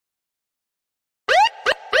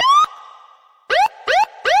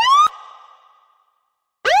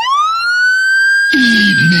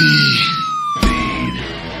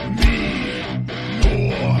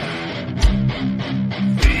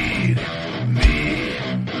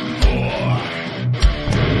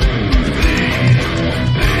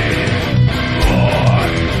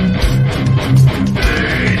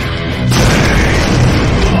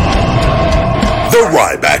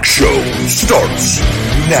Ryback Show starts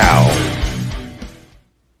now.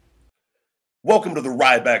 Welcome to the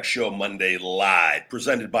Ryback Show Monday Live,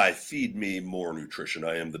 presented by Feed Me More Nutrition.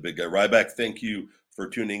 I am the big guy Ryback. Thank you for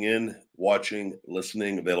tuning in, watching,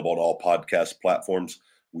 listening. Available on all podcast platforms.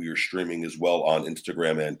 We are streaming as well on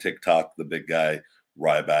Instagram and TikTok. The big guy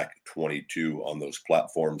Ryback 22 on those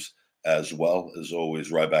platforms, as well as always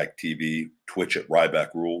Ryback TV, Twitch at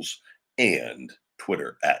Ryback Rules, and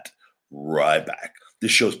Twitter at Ryback.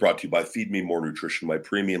 This show is brought to you by Feed Me More Nutrition, my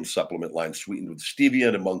premium supplement line sweetened with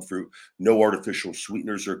stevia and monk fruit, no artificial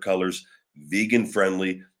sweeteners or colors, vegan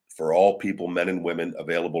friendly for all people, men and women,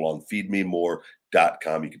 available on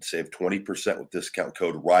feedmemore.com. You can save 20% with discount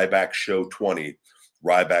code RybackShow20,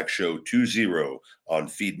 RybackShow20 on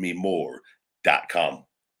feedmemore.com.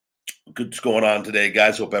 What's going on today,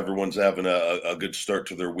 guys? Hope everyone's having a good start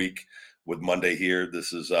to their week with Monday here.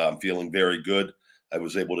 This is, I'm feeling very good. I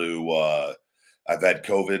was able to, I've had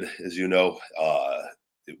COVID, as you know.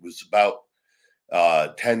 It was about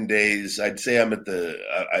 10 days. I'd say I'm at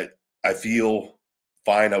I feel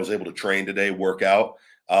fine. I was able to train today, work out,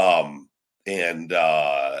 and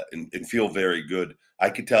feel very good. I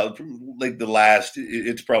could tell like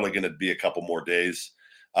it's probably going to be a couple more days,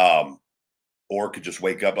 or could just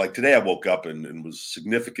wake up. Like today I woke up and was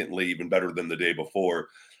significantly even better than the day before.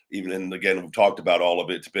 And again, we've talked about all of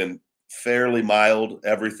it. It's been fairly mild,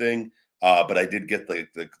 everything. But I did get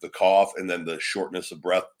the cough and then the shortness of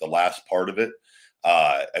breath, the last part of it.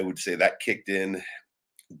 I would say that kicked in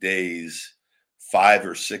days 5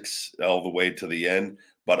 or 6 all the way to the end.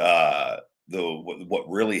 But what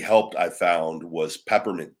really helped, I found, was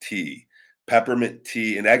peppermint tea. Peppermint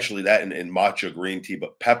tea, and actually that and matcha green tea,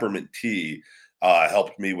 but peppermint tea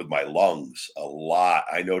helped me with my lungs a lot.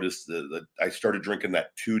 I noticed that I started drinking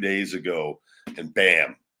that 2 days ago, and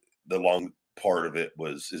bam, the lung part of it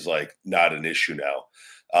is like not an issue now.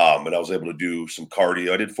 And I was able to do some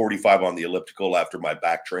cardio. I did 45 on the elliptical after my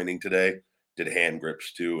back training today, did hand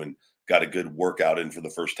grips too, and got a good workout in for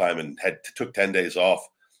the first time, and took 10 days off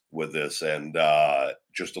with this. And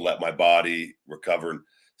just to let my body recover, and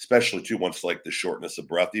especially too, once like the shortness of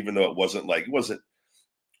breath, even though it wasn't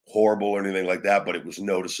horrible or anything like that, but it was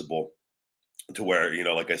noticeable to where,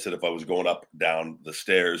 like I said, if I was going up, down the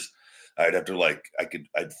stairs, I'd have to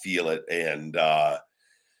I'd feel it. And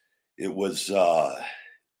it was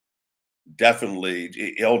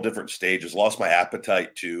definitely all different stages. Lost my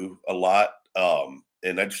appetite too a lot.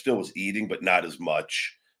 And I still was eating, but not as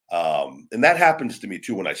much. And that happens to me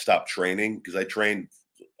too when I stop training, because I train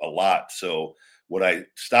a lot. So when I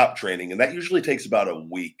stop training, and that usually takes about a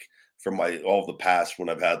week from all the past when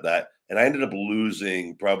I've had that. And I ended up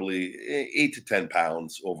losing probably 8 to 10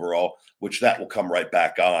 pounds overall, which that will come right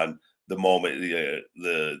back on the moment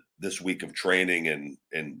this week of training and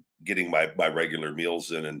getting my regular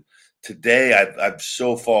meals in. And today I've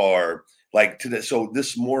so far, like today. So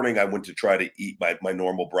this morning I went to try to eat my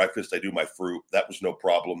normal breakfast. I do my fruit. That was no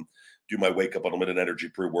problem. Do my wake up unlimited energy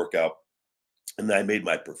pre-workout. And then I made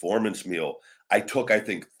my performance meal. I took, I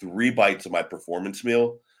think, 3 bites of my performance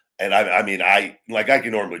meal. And I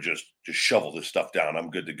can normally just shovel this stuff down.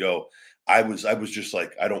 I'm good to go. I was just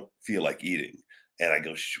like, I don't feel like eating. And I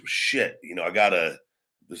go, shit, this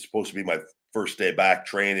is supposed to be my first day back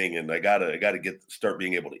training, and I gotta start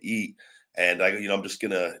being able to eat. And I'm just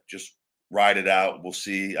gonna ride it out. We'll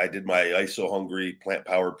see. I did my ISO Hungry plant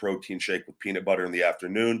powered protein shake with peanut butter in the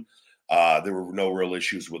afternoon. There were no real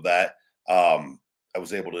issues with that. I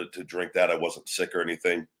was able to drink that. I wasn't sick or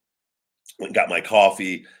anything. Got my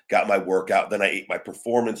coffee, got my workout. Then I ate my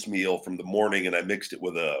performance meal from the morning, and I mixed it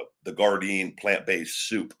with the Gardein plant-based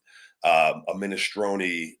soup. A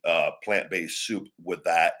minestrone plant-based soup with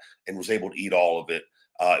that, and was able to eat all of it.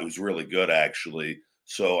 It was really good, actually.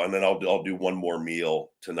 So, and then I'll do one more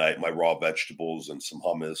meal tonight, my raw vegetables and some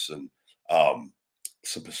hummus and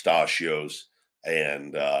some pistachios,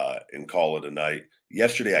 and call it a night.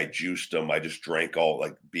 Yesterday I juiced them. I just drank all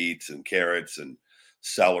like beets and carrots and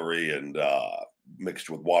celery and mixed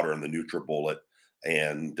with water in the NutriBullet.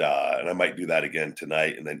 And I might do that again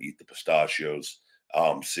tonight, and then eat the pistachios.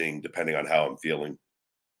 Seeing depending on how I'm feeling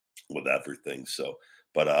with everything. So,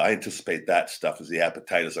 but I anticipate that stuff as the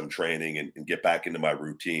appetite as I'm training and get back into my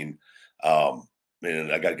routine.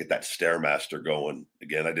 And I got to get that Stairmaster going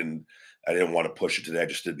again. I didn't want to push it today. I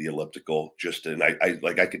just did the elliptical and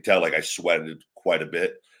I could tell I sweated quite a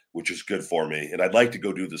bit, which is good for me. And I'd like to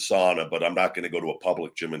go do the sauna, but I'm not going to go to a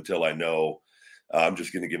public gym until I know. I'm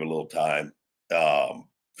just going to give it a little time. So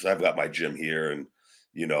I've got my gym here, and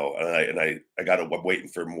I'm waiting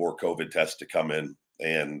for more COVID tests to come in.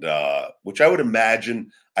 and which I would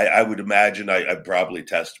imagine. I would imagine I probably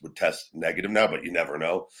would test negative now, but you never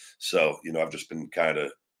know. So I've just been kind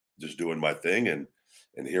of just doing my thing, and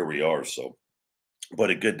here we are. So, but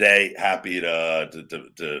a good day. Happy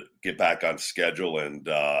to get back on schedule, and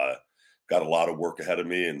got a lot of work ahead of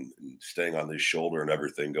me, and staying on this shoulder and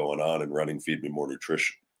everything going on, and running Feed Me More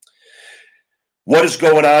Nutrition. What is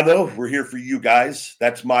going on though? We're here for you guys.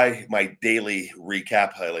 That's my daily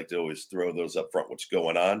recap. I like to always throw those up front. What's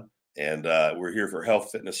going on? And we're here for health,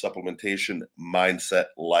 fitness, supplementation, mindset,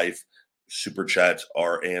 life. Super chats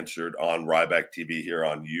are answered on Ryback TV here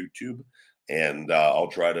on YouTube, and I'll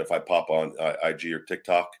try to, if I pop on IG or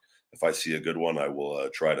TikTok, if I see a good one, I will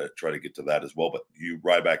try to get to that as well. But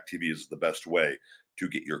Ryback TV is the best way to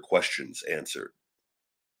get your questions answered.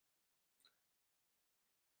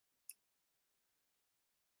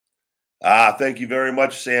 Thank you very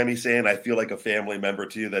much, Sammy. Saying I feel like a family member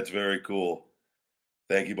to you. That's very cool.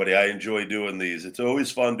 Thank you, buddy. I enjoy doing these. It's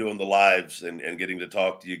always fun doing the lives, and getting to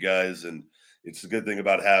talk to you guys. And it's a good thing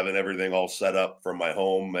about having everything all set up from my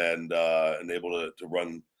home, and able to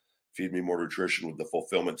run Feed Me More Nutrition with the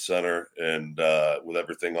fulfillment center, and with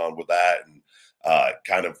everything on with that, and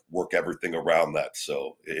kind of work everything around that.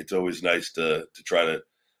 So it's always nice to try to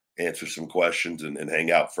answer some questions, and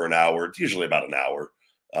hang out for an hour. It's usually about an hour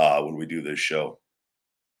when we do this show.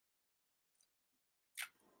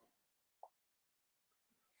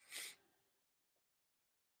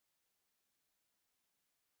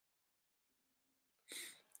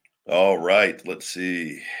 All right, let's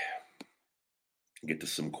see. Get to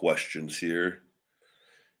some questions here.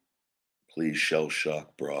 Please shell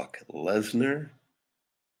shock Brock Lesnar.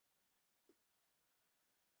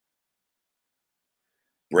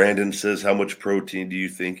 Brandon says, "How much protein do you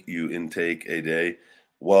think you intake a day?"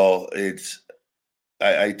 Well,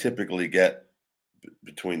 I typically get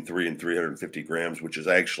between 350 grams, which is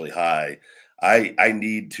actually high. I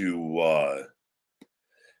need to,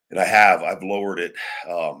 and I've lowered it,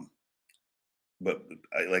 um, but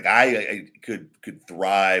I could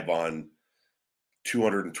thrive on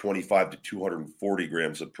 225 to 240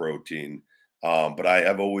 grams of protein. But I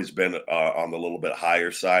have always been on the little bit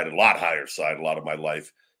higher side, a lot higher side, a lot of my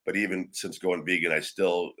life. But even since going vegan, I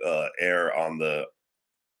still err on the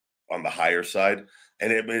higher side.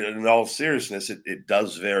 And in all seriousness, it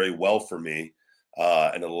does very well for me,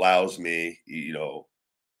 and it allows me,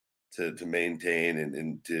 to maintain,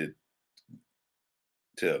 and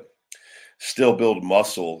to still build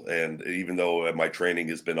muscle. And even though my training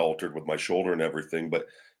has been altered with my shoulder and everything, but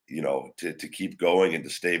to keep going, and to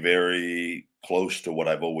stay very close to what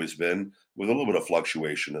I've always been, with a little bit of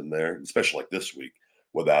fluctuation in there, especially like this week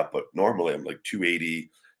with that. But normally I'm like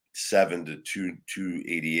 287 to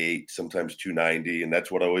 288, sometimes 290, and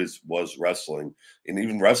that's what I always was wrestling. And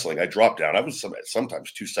even wrestling, I dropped down. I was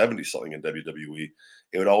sometimes 270 something in WWE.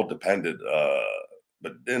 It would all depended,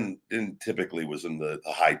 but then typically was in the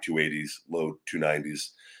high 280s, low 290s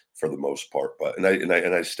for the most part. But and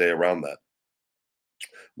I stay around that.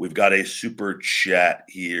 We've got a super chat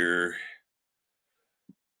here.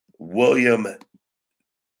 William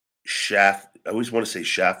Schaff. I always want to say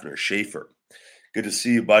Schaffner, Schaefer. Good to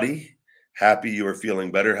see you, buddy. Happy you are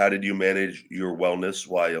feeling better. How did you manage your wellness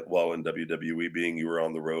while in WWE, being you were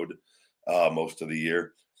on the road most of the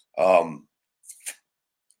year? Um,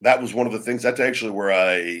 that was one of the things. That's actually where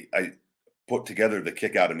I put together the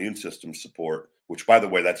kick out immune system support, which, by the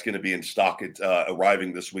way, that's going to be in stock. It's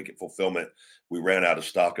arriving this week at fulfillment. We ran out of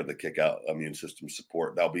stock of the kick out immune system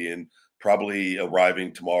support. That'll be in, probably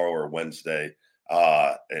arriving tomorrow or Wednesday,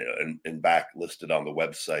 and back listed on the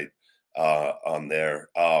website on there.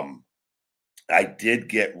 I did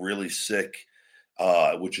get really sick,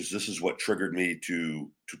 this is what triggered me to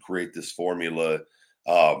create this formula.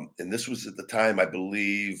 And this was at the time, I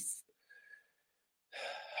believe,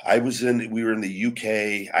 we were in the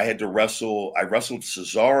UK. I had to wrestle. I wrestled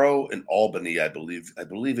Cesaro in Albany, I believe. I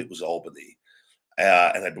believe it was Albany.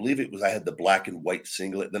 And I believe I had the black and white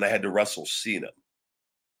singlet. Then I had to wrestle Cena.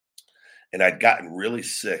 And I'd gotten really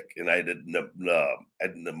sick, and I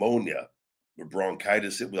had pneumonia or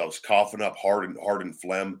bronchitis. I was coughing up hard and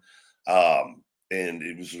phlegm. And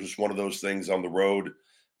it was just one of those things on the road.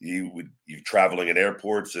 You traveling in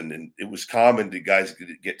airports, and it was common to guys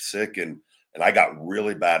get sick, and I got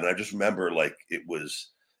really bad. And I just remember, like, it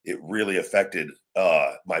really affected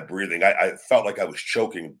my breathing. I felt like I was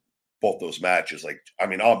choking both those matches. Like, I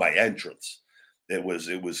mean, on my entrance, it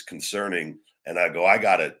was concerning. And I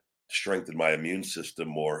gotta strengthen my immune system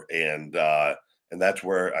more. And that's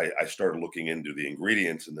where I started looking into the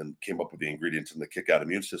ingredients, and then came up with the ingredients in the kick out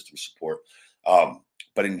immune system support.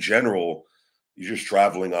 But in general, you're just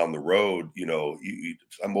traveling on the road,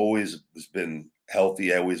 I'm always has been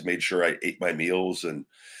healthy. I always made sure I ate my meals, and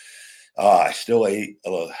I still ate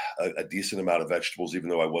a decent amount of vegetables, even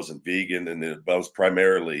though I wasn't vegan. And I was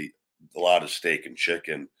primarily a lot of steak and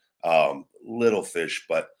chicken, little fish,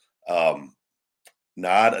 but um,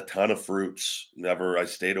 not a ton of fruits. Never. I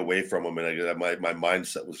stayed away from them, and my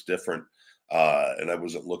mindset was different. And I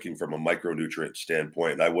wasn't looking from a micronutrient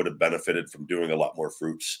standpoint, and I would have benefited from doing a lot more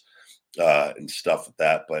fruits and stuff like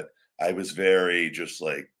that. But I was very just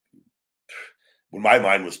like when my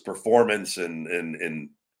mind was performance and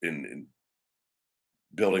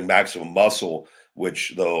building maximum muscle,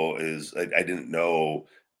 which though is I didn't know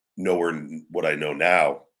nowhere what I know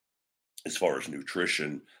now as far as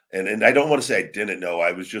nutrition. And I don't want to say I didn't know.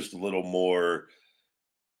 I was just a little more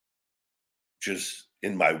just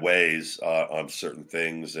in my ways on certain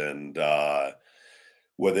things and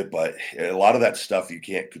with it. But a lot of that stuff you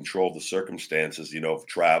can't control the circumstances. Of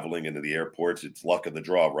traveling into the airports. It's luck of the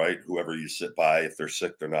draw, right? Whoever you sit by, if they're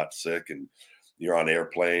sick, they're not sick, and you're on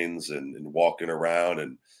airplanes and walking around,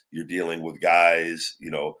 and you're dealing with guys.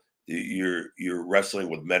 You're wrestling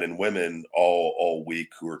with men and women all week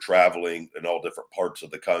who are traveling in all different parts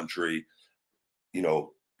of the country, you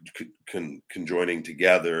know, conjoining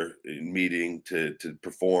together in meeting to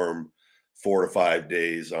perform 4 to 5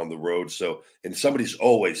 days on the road. So, and somebody's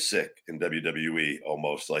always sick in WWE,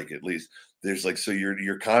 almost like at least there's like so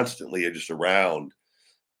you're constantly just around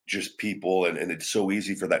just people, and it's so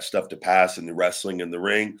easy for that stuff to pass in the wrestling in the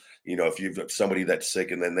ring. If you've got somebody that's sick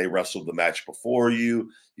and then they wrestled the match before and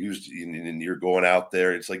you're going out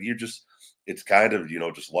there, it's like it's kind of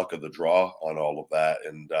just luck of the draw on all of that.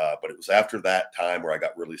 And but it was after that time where I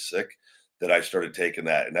got really sick that I started taking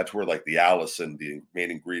that, and that's where like the allicin, the main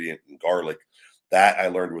ingredient in garlic, that I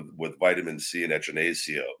learned with vitamin C and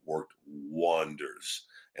echinacea worked wonders,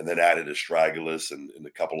 and then added astragalus and a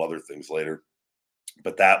couple other things later.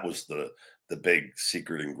 But that was the big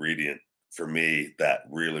secret ingredient for me that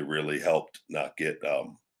really helped not get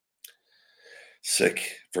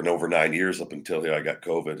sick for over 9 years up until I got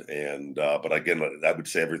COVID. And but again, I would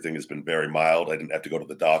say everything has been very mild. I didn't have to go to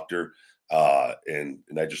the doctor, and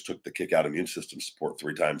I just took the kick out immune system support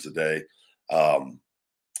 3 times a day. Um,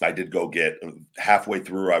 I did go get halfway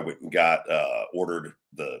through. I went and got ordered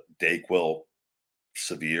the Dayquil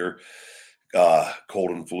severe cold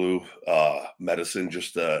and flu medicine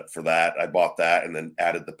just for that. I bought that and then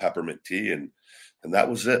added the peppermint tea, and that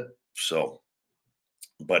was it. So,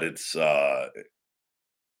 but it's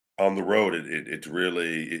on the road. It's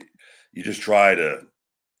really you just try to.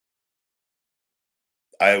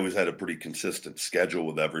 I always had a pretty consistent schedule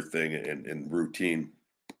with everything and routine.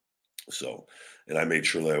 So, and I made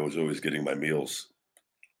sure that I was always getting my meals.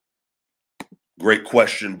 Great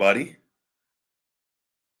question, buddy.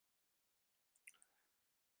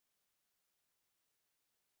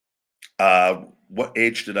 What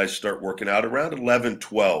age did I start working out? Around 11,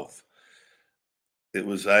 12. It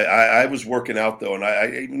was I was working out though, and I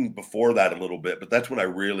even before that a little bit, but that's when I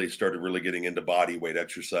really started really getting into body weight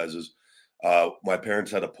exercises. My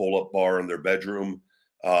parents had a pull-up bar in their bedroom,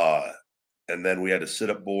 uh, and then we had a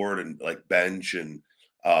sit-up board and like bench, and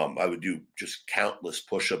I would do just countless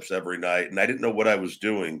push-ups every night, and I didn't know what I was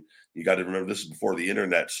doing. You got to remember this is before the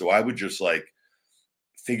internet, so I would just like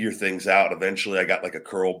figure things out. Eventually, I got like a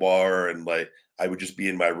curl bar, and like I would just be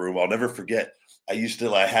in my room. I'll never forget.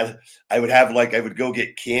 I would have like I would go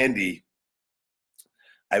get candy.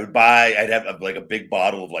 I'd have like a big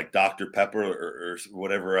bottle of like Dr. Pepper or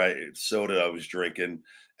whatever soda I was drinking,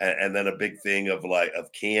 and then a big thing of like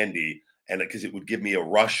of candy, and because it would give me a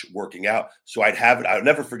rush working out. So I'd have it. I'll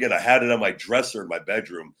never forget. I had it on my dresser in my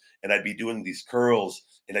bedroom, and I'd be doing these curls,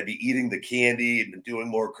 and I'd be eating the candy and doing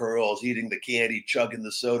more curls, eating the candy, chugging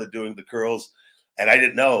the soda, doing the curls, and I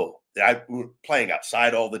didn't know. We were playing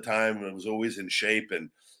outside all the time, and I was always in shape, and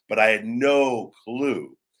but I had no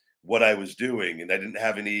clue what I was doing, and I didn't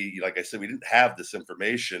have any. Like I said, we didn't have this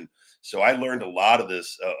information, so I learned a lot of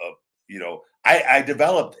this. I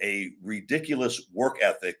developed a ridiculous work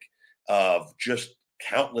ethic of just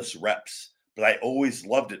countless reps, but I always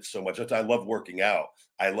loved it so much. That's why I love working out.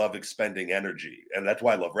 I love expending energy, and that's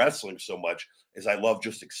why I love wrestling so much. Is I love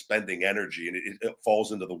just expending energy, and it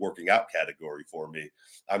falls into the working out category for me.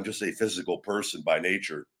 I'm just a physical person by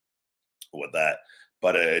nature with that,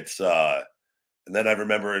 but it's and then I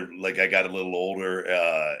remember, like, I got a little older,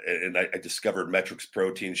 and I discovered Metrics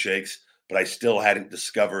protein shakes, but I still hadn't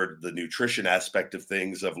discovered the nutrition aspect of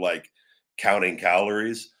things of like counting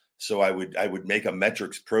calories. So I would make a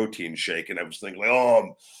Metrics protein shake, and I was thinking like, oh,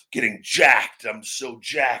 I'm getting jacked. I'm so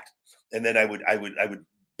jacked. And then I would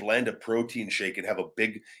blend a protein shake and have a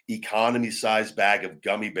big economy size bag of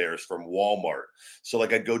gummy bears from Walmart. So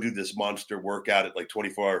like I'd go do this monster workout at like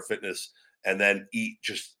 24-hour fitness and then eat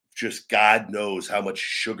just God knows how much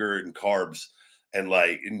sugar and carbs and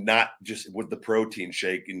like and not just with the protein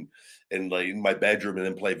shake and like in my bedroom and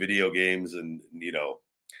then play video games and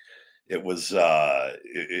it was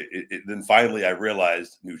then finally I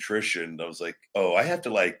realized nutrition. I was like, oh, I have to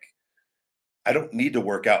like I don't need to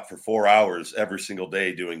work out for 4 hours every single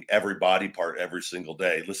day doing every body part every single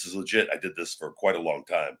day. This is legit. I did this for quite a long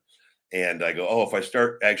time. And I go, oh, if I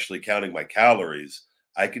start actually counting my calories,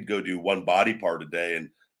 I could go do one body part a day.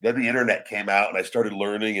 And then the internet came out and I started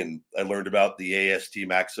learning and I learned about the AST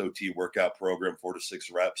Max OT workout program, 4 to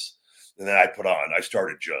 6 reps. And then I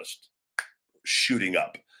started just shooting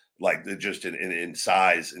up like just in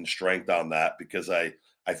size and strength on that because I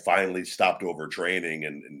finally stopped overtraining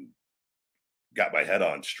and got my head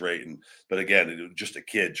on straight. And but again, it was just a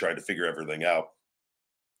kid trying to figure everything out.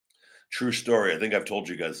 True story. I think I've told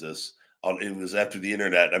you guys this. It was after the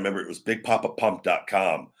internet. I remember it was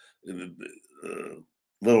bigpapapump.com. Uh,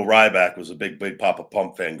 Little Ryback was a big Papa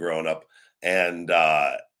Pump fan growing up. And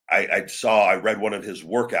I read one of his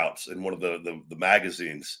workouts in one of the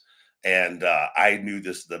magazines. And I knew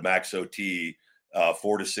the Max OT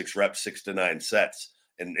 4 to 6 reps, 6 to 9 sets.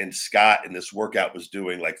 And Scott in this workout was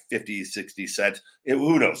doing like 50, 60 sets.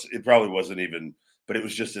 Who knows? It probably wasn't even, but it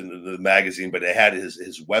was just in the magazine, but it had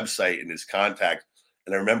his website and his contact.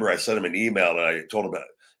 And I remember I sent him an email and I told him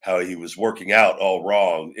how he was working out all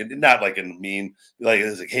wrong and not like in mean, like, it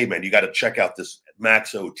was like, hey man, you got to check out this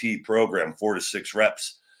Max OT program, 4 to 6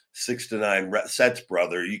 reps, 6 to 9 sets,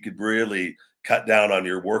 brother. You could really cut down on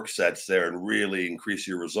your work sets there and really increase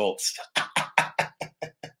your results.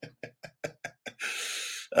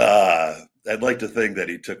 I'd like to think that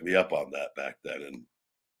he took me up on that back then. And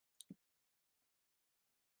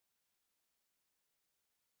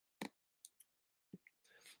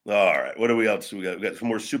all right, what do we else? We got some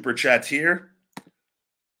more super chats here.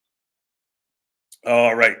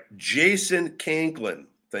 All right, Jason Kanklin,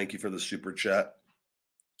 thank you for the super chat.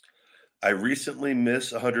 I recently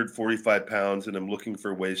missed 145 pounds and I'm looking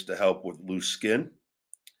for ways to help with loose skin.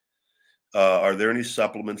 Are there any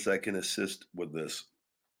supplements that can assist with this?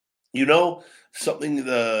 You know, something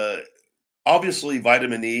the obviously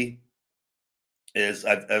vitamin E is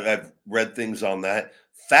I've read things on that.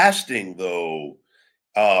 Fasting though,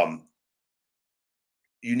 um,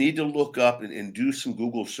 you need to look up and do some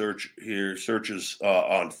Google searches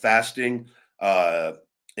on fasting uh,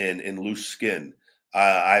 and loose skin.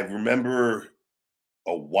 I remember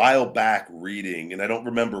a while back reading, and I don't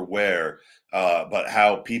remember where, but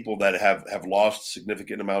how people that have lost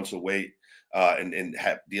significant amounts of weight and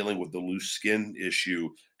dealing with the loose skin issue,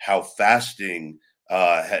 how fasting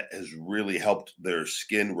has really helped their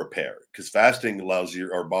skin repair because fasting allows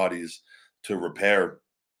our bodies to repair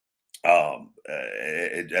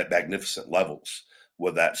at magnificent levels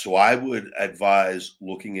with that. So I would advise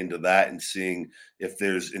looking into that and seeing if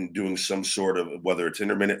there's in doing some sort of whether it's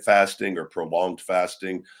intermittent fasting or prolonged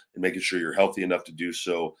fasting and making sure you're healthy enough to do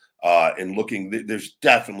so. And there's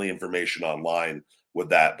definitely information online with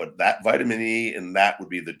that, but that vitamin E and that would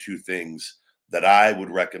be the two things that I would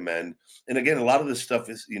recommend. And again, a lot of this stuff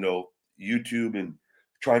is, YouTube and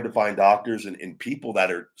trying to find doctors and people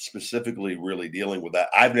that are specifically really dealing with that.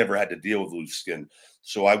 I've never had to deal with loose skin,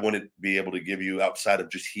 so I wouldn't be able to give you outside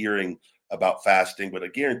of just hearing about fasting. But I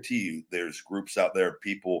guarantee you, there's groups out there,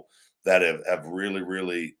 people that have really,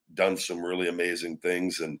 really done some really amazing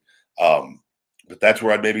things. And but that's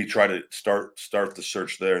where I'd maybe try to start the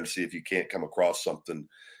search there and see if you can't come across something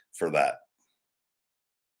for that.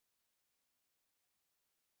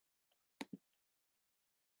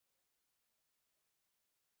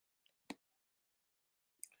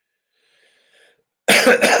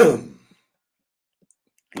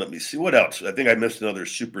 Let me see what else. I think I missed another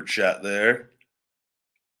super chat there.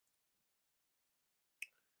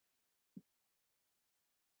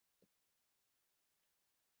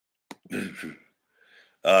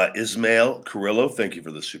 Ismail Carrillo, thank you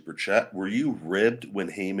for the super chat. Were you ribbed when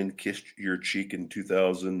Heyman kissed your cheek in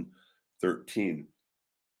 2013?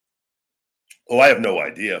 Oh, I have no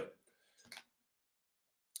idea.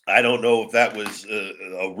 I don't know if that was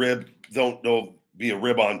a rib. Don't know be a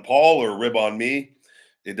rib on Paul or a rib on me.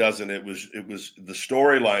 It doesn't. It was the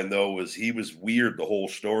storyline though was he was weird the whole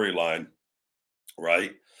storyline,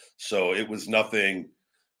 right? So it was nothing.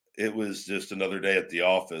 It was just another day at the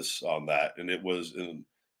office on that, and it was. And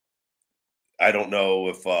I don't know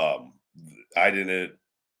if I didn't.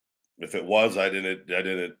 If it was, I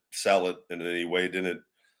didn't sell it in any way. Didn't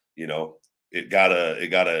you know? It got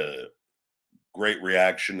a great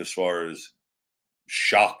reaction as far as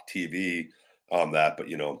shock TV on that, but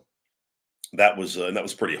that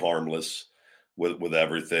was pretty harmless with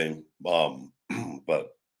everything. But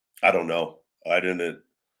I don't know. I didn't.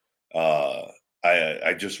 Uh,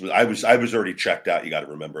 I just was already checked out. You got to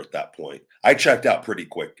remember at that point, I checked out pretty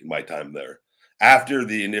quick in my time there. After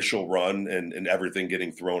the initial run and everything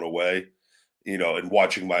getting thrown away, and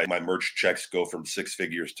watching my merch checks go from six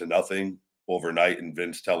figures to nothing overnight, and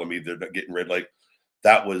Vince telling me they're not getting rid, like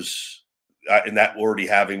that was, and that already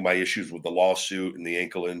having my issues with the lawsuit and the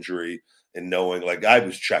ankle injury, and knowing like I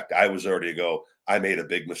was checked, I was already go. I made a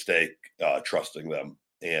big mistake trusting them,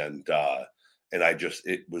 and I just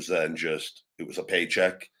it was then just it was a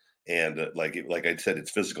paycheck, and like I said,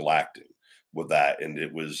 it's physical acting with that, and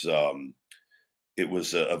it was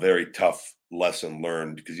a very tough lesson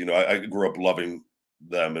learned because I grew up loving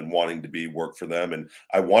them and wanting to be work for them, and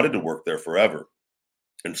I wanted to work there forever.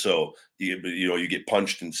 And so you get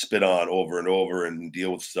punched and spit on over and over and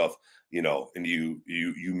deal with stuff, and you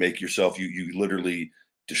make yourself you literally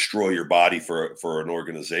destroy your body for an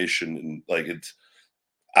organization, and like it's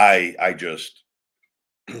I just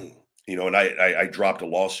and I dropped a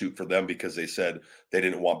lawsuit for them because they said they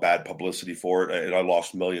didn't want bad publicity for it, and I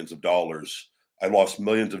lost millions of dollars. I lost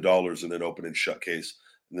millions of dollars in an open and shut case.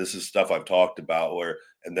 And this is stuff I've talked about where,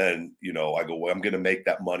 and then, I go, well, I'm going to make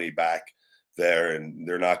that money back there, and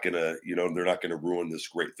they're not going to ruin this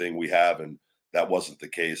great thing we have. And that wasn't the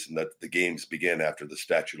case. And that the games began after the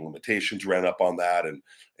statute of limitations ran up on that. And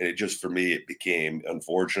it just, for me, it became,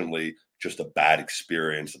 unfortunately, just a bad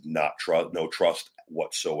experience of no trust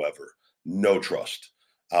whatsoever, no trust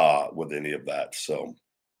with any of that. So,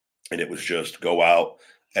 and it was just go out.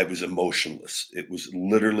 It was emotionless. It was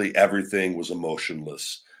literally everything was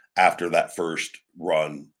emotionless after that first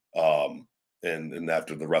run. And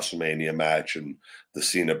after the WrestleMania match and the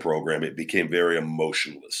Cena program, it became very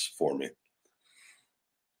emotionless for me.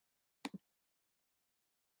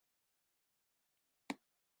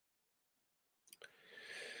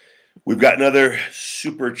 We've got another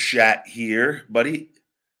super chat here, buddy.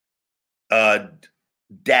 Uh,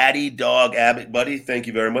 Daddy Dog Abbott, buddy, thank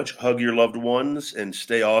you very much. Hug your loved ones and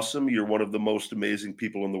stay awesome. You're one of the most amazing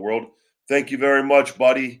people in the world. Thank you very much,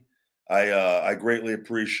 buddy. I greatly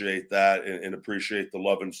appreciate that and appreciate the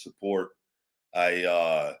love and support.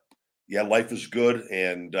 Yeah, life is good,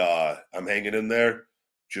 and I'm hanging in there.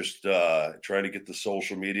 Just trying to get the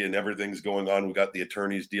social media and everything's going on. We got the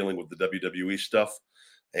attorneys dealing with the WWE stuff,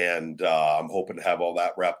 and I'm hoping to have all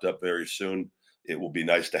that wrapped up very soon. It will be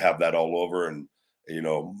nice to have that all over, and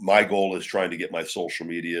my goal is trying to get my social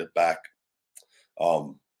media back.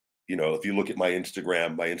 Um, if you look at my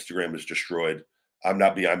Instagram is destroyed. I'm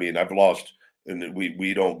not being. I mean, I've lost, and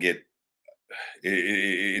we don't get.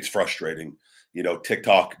 It's frustrating.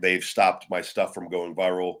 TikTok, they've stopped my stuff from going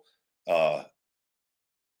viral uh,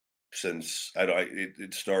 since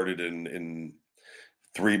it started in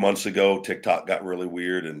 3 months ago. TikTok got really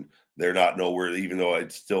weird, and they're not nowhere. Even though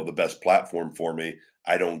it's still the best platform for me,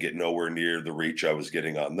 I don't get nowhere near the reach I was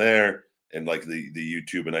getting on there, and like the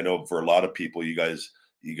YouTube. And I know for a lot of people, you guys,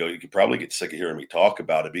 you could probably get sick of hearing me talk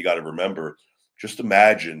about it. But you got to remember, just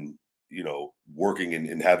imagine, working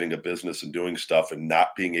and having a business and doing stuff and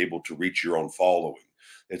not being able to reach your own following.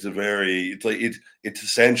 It's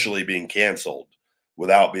essentially being canceled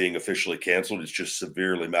without being officially canceled. It's just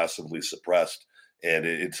severely, massively suppressed, and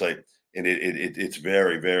it's like, and it's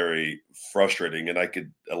very, very frustrating. And I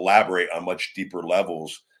could elaborate on much deeper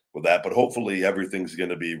levels with that, but hopefully everything's going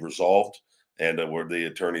to be resolved, and where the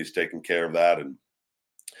attorney's taking care of that. And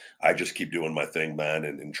I just keep doing my thing, man,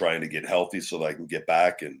 and trying to get healthy so that I can get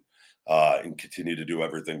back and continue to do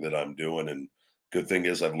everything that I'm doing. And good thing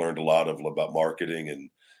is I've learned a lot about marketing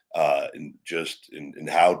and just in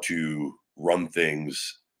how to run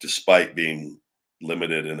things despite being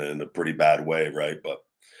limited in a pretty bad way, right? But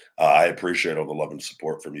I appreciate all the love and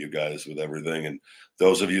support from you guys with everything, and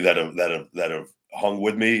those of you that have hung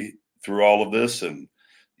with me through all of this. And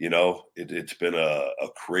it's been a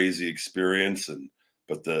crazy experience, and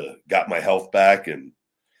but the got my health back. And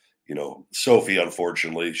Sophie,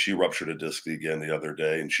 unfortunately, she ruptured a disc again the other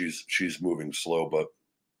day, and she's moving slow, but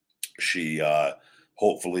she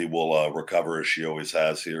hopefully will recover as she always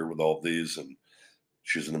has here with all these. And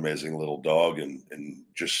she's an amazing little dog, and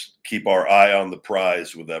just keep our eye on the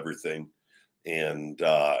prize with everything. And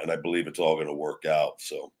I believe it's all going to work out.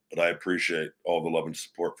 So, but I appreciate all the love and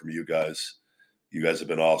support from you guys. You guys have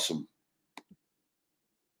been awesome.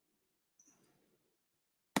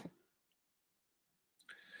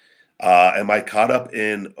 Am I caught up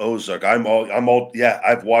in Ozark? Yeah,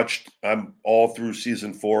 I'm all through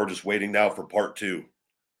season 4, just waiting now for part 2.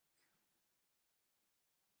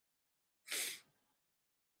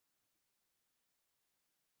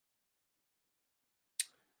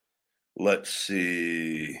 Let's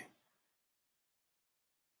see.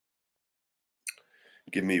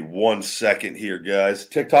 Give me 1 second here, guys.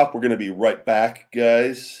 TikTok, we're going to be right back,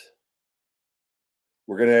 guys.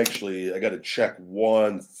 We're going to I got to check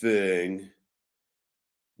one thing.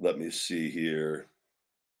 Let me see here.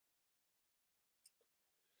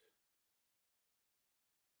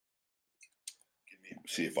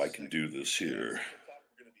 See if I can do this here.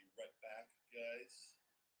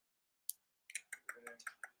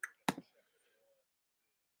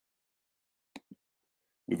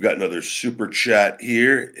 We've got another super chat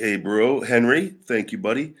here. Hey, bro. Henry, thank you,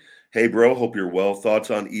 buddy. Hey, bro. Hope you're well. Thoughts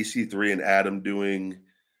on EC3 and Adam doing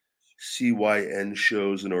CYN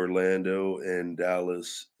shows in Orlando and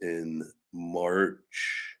Dallas in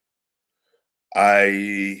March?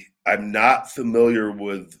 I'm not familiar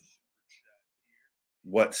with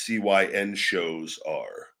what CYN shows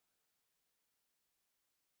are.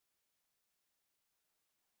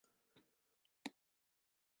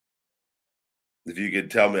 If you could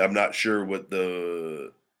tell me, I'm not sure what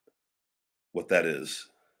that is.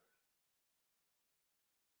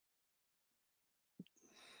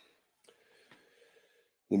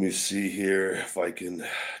 Let me see here if I can.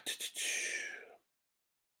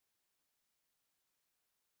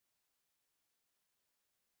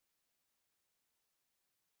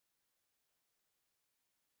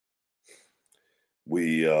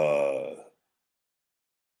 We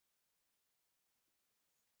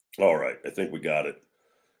all right, I think we got it.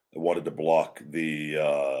 I wanted to block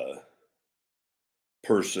the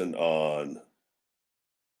person on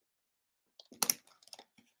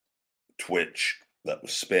Twitch that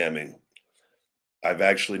was spamming. I've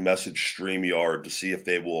actually messaged StreamYard to see if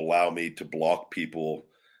they will allow me to block people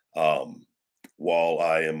while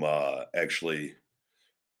I am actually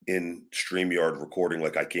in StreamYard recording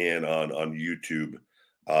like I can on YouTube.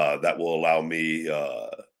 That will allow me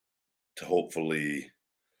to hopefully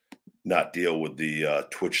not deal with the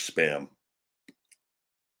Twitch spam.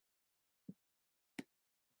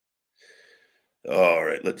 All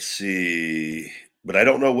right, let's see. But I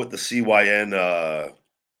don't know what the CYN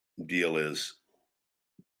deal is.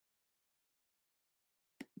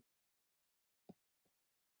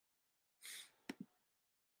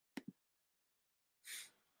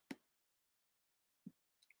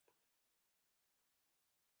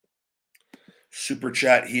 Super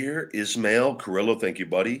chat here, Ismail Carrillo. Thank you,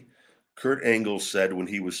 buddy. Kurt Angle said when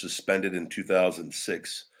he was suspended in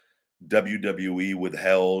 2006, WWE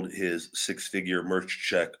withheld his six-figure merch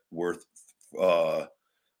check uh,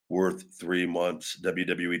 worth 3 months.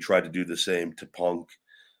 WWE tried to do the same to Punk.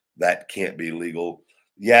 That can't be legal.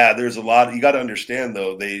 Yeah, there's a lot. You got to understand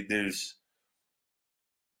though. There's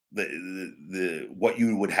the what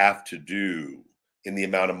you would have to do in the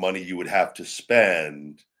amount of money you would have to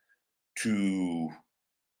spend to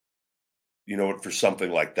for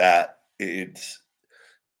something like that. It's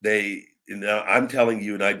they. I'm telling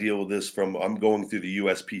you, and I deal with this from. I'm going through the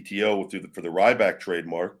USPTO for the Ryback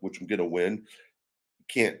trademark, which I'm going to win.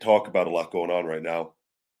 Can't talk about a lot going on right now,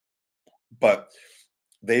 but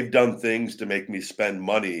they've done things to make me spend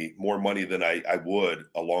more money than I would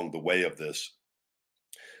along the way of this,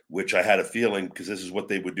 which I had a feeling because this is what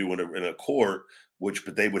they would do in a court,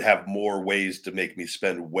 but they would have more ways to make me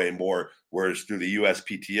spend way more. Whereas through the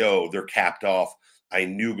USPTO, they're capped off. I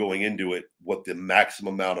knew going into it what the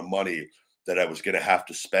maximum amount of money that I was going to have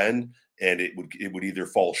to spend, and it would either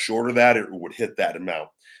fall short of that or it would hit that amount.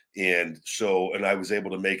 And I was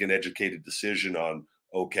able to make an educated decision on,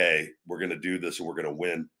 okay, we're going to do this and we're going to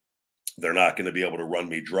win. They're not going to be able to run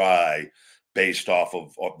me dry based off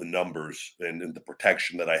of the numbers and the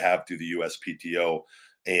protection that I have through the USPTO.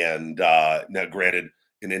 And now, granted,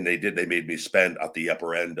 and then they made me spend at the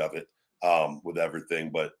upper end of it with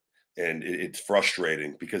everything, it's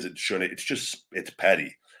frustrating because it shouldn't. It's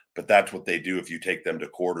petty, but that's what they do if you take them to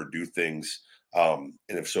court or do things. And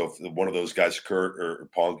if one of those guys, Kurt or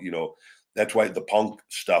Punk, that's why the Punk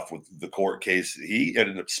stuff with the court case, he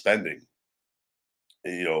ended up spending,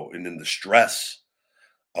 and then the stress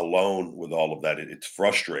alone with all of that, it's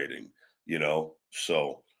frustrating.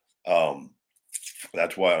 So um,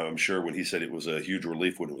 that's why I'm sure when he said it was a huge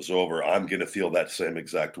relief when it was over, I'm going to feel that same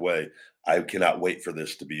exact way. I cannot wait for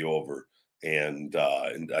this to be over, and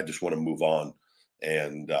I just want to move on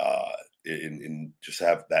and just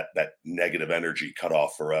have that negative energy cut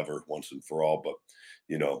off forever, once and for all. But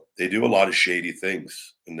they do a lot of shady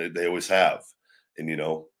things, and they always have, and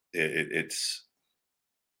it's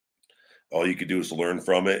all you could do is learn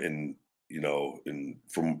from it and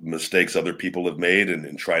from mistakes other people have made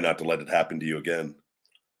and try not to let it happen to you again.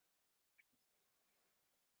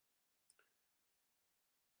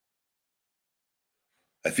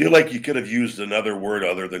 I feel like you could have used another word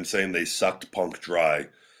other than saying they sucked Punk dry.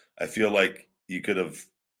 I feel like you could have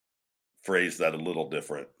phrased that a little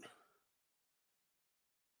different.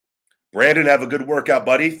 Brandon, have a good workout,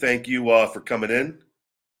 buddy. Thank you for coming in.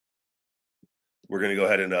 We're going to go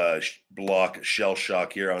ahead and block shell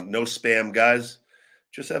shock here on no spam, guys.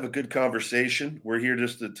 Just have a good conversation. We're here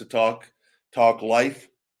just to talk life,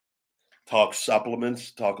 talk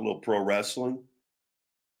supplements, talk a little pro wrestling.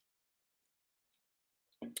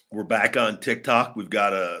 We're back on TikTok. We've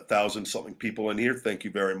got 1,000 something people in here. Thank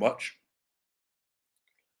you very much.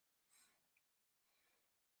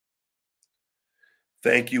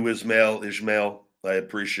 Thank you, Ismail. Ishmael, I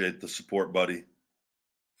appreciate the support, buddy.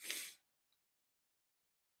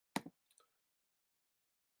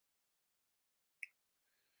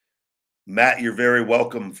 Matt, you're very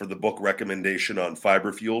welcome for the book recommendation on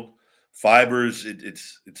fiber fueled. Fibers,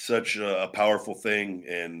 it's such a powerful thing,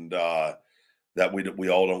 and that we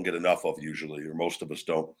all don't get enough of usually, or most of us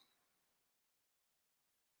don't.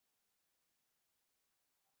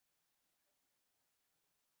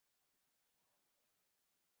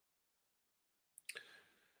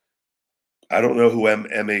 I don't know who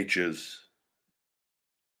MH is.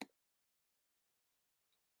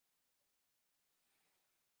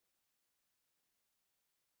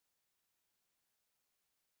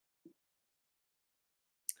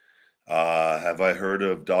 Have I heard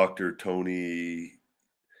of Dr. Tony?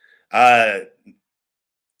 Uh,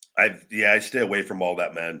 I stay away from all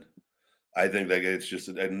that, man. I think that it's just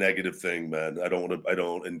a negative thing, man. I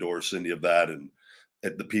don't endorse any of that, and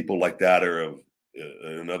the people like that are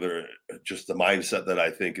another just the mindset that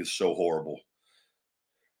I think is so horrible.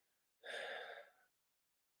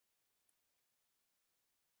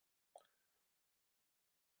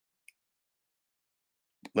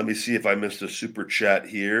 Let me see if I missed a super chat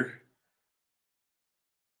here.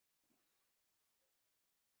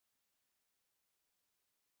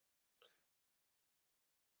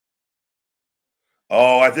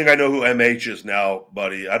 Oh, I think I know who MH is now,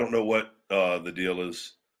 buddy. I don't know what the deal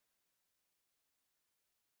is.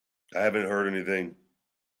 I haven't heard anything.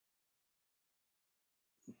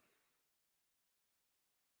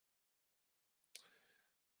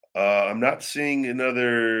 I'm not seeing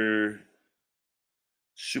another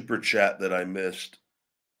super chat that I missed.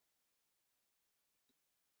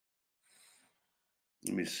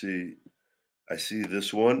 Let me see. I see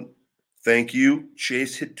this one. Thank you,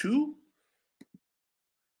 Chase Hitu.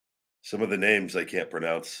 Some of the names I can't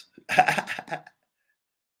pronounce.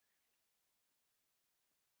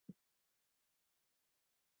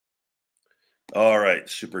 All right,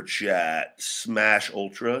 super chat. Smash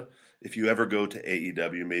Ultra. If you ever go to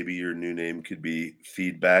AEW, maybe your new name could be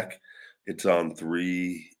Feedback. It's on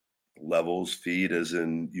 3 levels. Feed as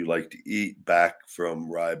in you like to eat, back from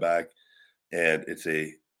Ryback, and it's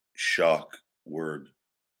a shock word.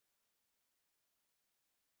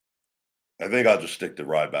 I think I'll just stick to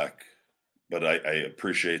Ryback, but I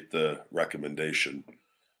appreciate the recommendation. I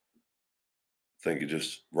think you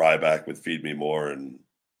just Ryback with Feed Me More and,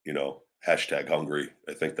 hashtag hungry.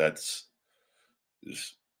 I think that's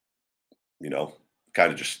just,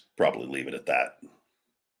 kind of just probably leave it at that.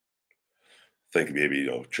 Think maybe,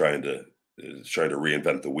 trying to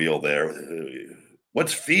reinvent the wheel there.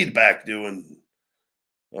 What's Feedback doing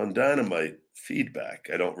on Dynamite? Feedback.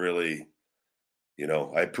 I don't really,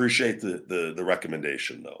 I appreciate the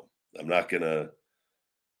recommendation though. I'm not gonna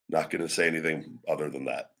say anything other than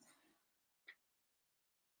that.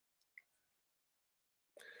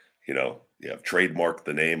 I've trademarked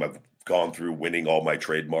the name. I've gone through winning all my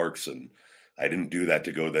trademarks, and I didn't do that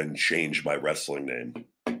to go then change my wrestling name.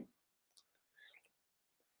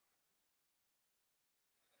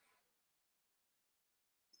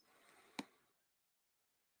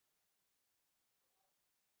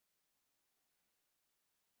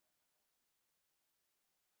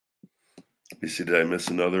 Let me see, did I miss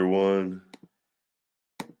another one?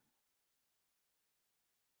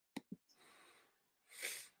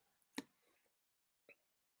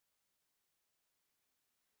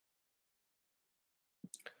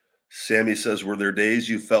 Sammy says, "Were there days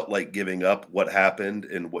you felt like giving up? What happened,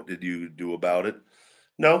 and what did you do about it?"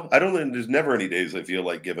 No, I don't think there's never any days I feel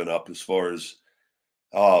like giving up. As far as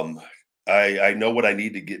um, I know what I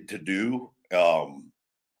need to get to do.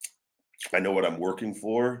 I know what I'm working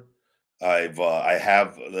for. I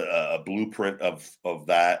have a blueprint of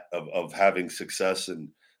that of having success and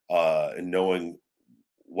knowing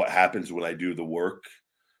what happens when I do the work.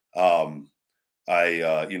 Um,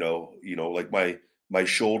 I like my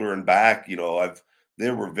shoulder and back.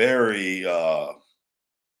 They were very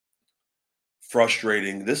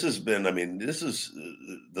frustrating. This has been, I mean, this is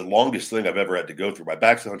the longest thing I've ever had to go through. My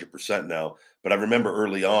back's 100% now, but I remember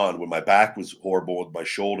early on when my back was horrible with my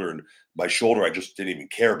shoulder, I just didn't even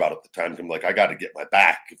care about at the time. I'm like, I got to get my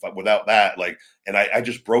back. If I, without that, like, and I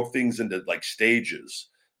just broke things into like stages,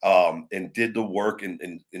 and did the work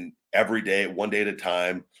in every day, one day at a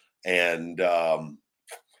time. And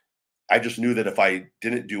I just knew that if I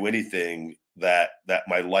didn't do anything, that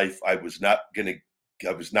my life, I was not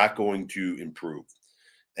going to improve.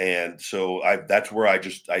 And so that's where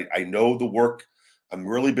I know the work. I'm a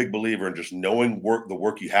really big believer in just knowing the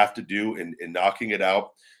work you have to do and knocking it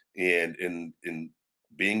out, and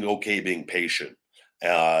being okay, being patient.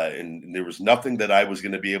 And there was nothing that I was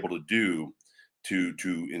going to be able to do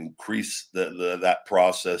to increase that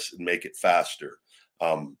process and make it faster.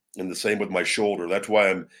 And the same with my shoulder. That's why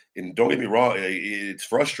and don't get me wrong, it's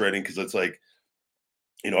frustrating because it's like,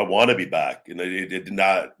 I want to be back, and I did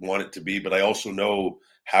not want it to be, but I also know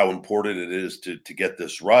how important it is to get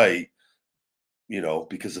this right.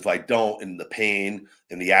 Because if I don't, and the pain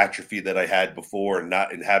and the atrophy that I had before,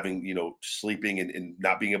 and having, sleeping and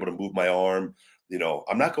not being able to move my arm,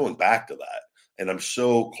 I'm not going back to that. And I'm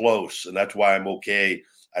so close. And that's why I'm okay.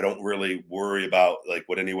 I don't really worry about like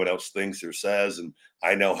what anyone else thinks or says. And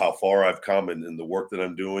I know how far I've come, and the work that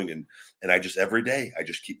I'm doing. And I just, every day, I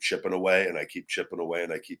just keep chipping away, and I keep chipping away,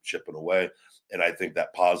 and I keep chipping away. And I think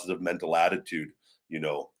that positive mental attitude,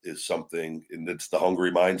 is something, and it's the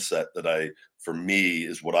hungry mindset that for me,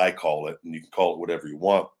 is what I call it. And you can call it whatever you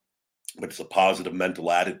want, but it's a positive mental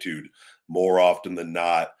attitude more often than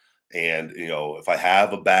not. And, if I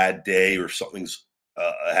have a bad day or something's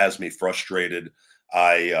has me frustrated,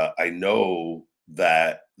 I know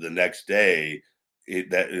that the next day,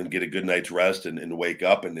 and get a good night's rest, and wake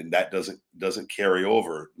up, and that doesn't carry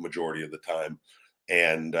over majority of the time.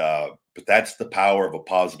 And but that's the power of a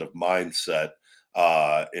positive mindset,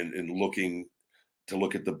 and looking to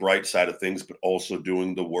look at the bright side of things, but also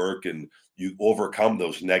doing the work, and you overcome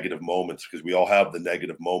those negative moments, because we all have the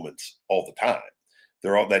negative moments all the time.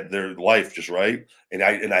 They're all that their life, just right. And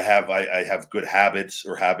I have good habits,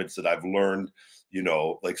 or habits that I've learned,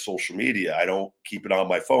 like social media. I don't keep it on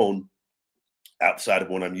my phone outside of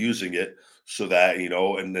when I'm using it, so that,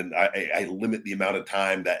 and then I limit the amount of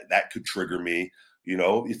time that could trigger me.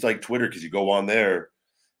 It's like Twitter, because you go on there,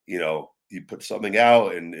 you put something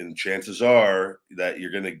out, and chances are that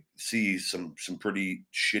you're going to see some pretty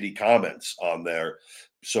shitty comments on there.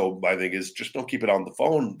 So my thing is, just don't keep it on the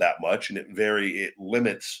phone that much, and it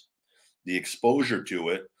limits the exposure to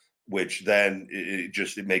it, which then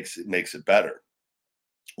it makes it better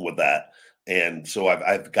with that. And so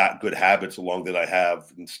I've got good habits along that I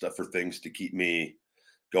have, and stuff for things to keep me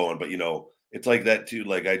going. But it's like that too.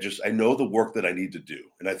 Like, I know the work that I need to do.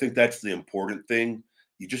 And I think that's the important thing.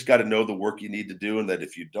 You just got to know the work you need to do. And that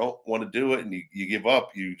if you don't want to do it, and you give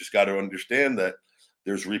up, you just got to understand that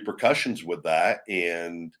there's repercussions with that.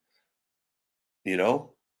 And, you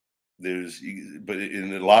know, but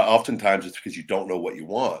in a lot, oftentimes it's because you don't know what you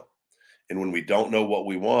want. And when we don't know what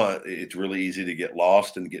we want, it's really easy to get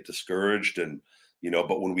lost and get discouraged. And,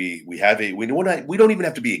 but when we have we don't even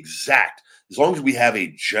have to be exact, as long as we have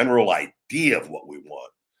a general idea of what we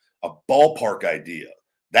want, a ballpark idea,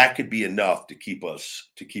 that could be enough to keep us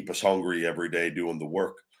hungry every day doing the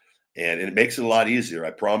work. And it makes it a lot easier,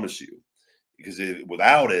 I promise you, because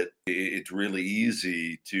without it, it's really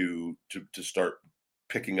easy to start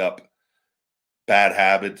picking up bad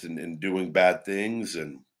habits, and doing bad things,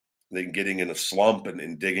 and then getting in a slump,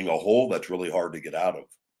 and digging a hole that's really hard to get out of.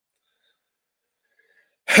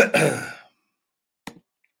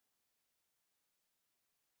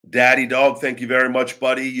 Daddy Dog, thank you very much,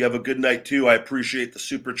 buddy. You have a good night too. I appreciate the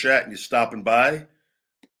super chat and you stopping by.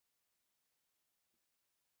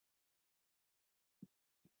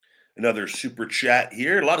 Another super chat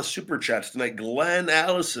here. A lot of super chats tonight. Glenn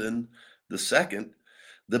Allison the second.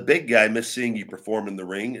 The big guy, miss seeing you perform in the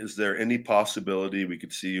ring. Is there any possibility we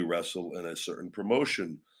could see you wrestle in a certain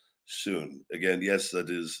promotion soon? Again, yes, that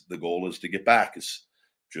is the goal, is to get back. Is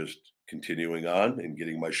just continuing on and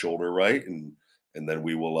getting my shoulder right, and then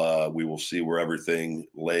we will see where everything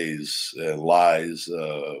lies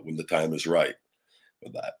when the time is right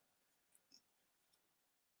with that.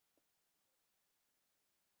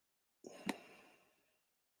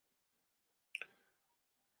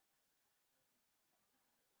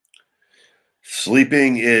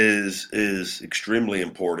 Sleeping is extremely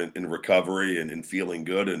important in recovery, and in feeling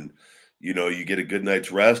good. And you get a good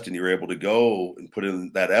night's rest, and you're able to go and put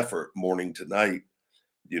in that effort morning to night.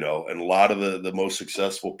 And a lot of the most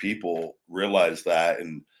successful people realize that.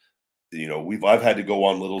 And I've had to go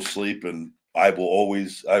on little sleep, and I will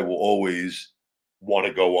always want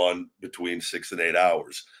to go on between 6 and 8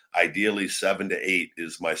 hours. Ideally, 7 to 8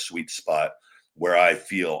 is my sweet spot where I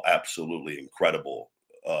feel absolutely incredible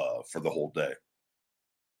for the whole day.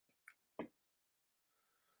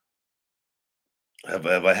 Have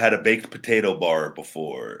I had a baked potato bar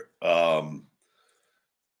before? I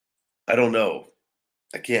don't know.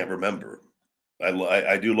 I can't remember.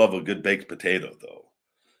 I do love a good baked potato though.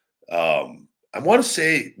 I want to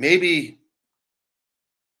say maybe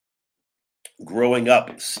growing up,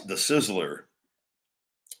 the Sizzler.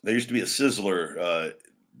 There used to be a Sizzler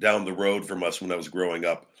down the road from us when I was growing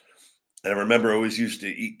up, and I remember I always used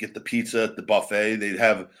to get the pizza at the buffet. They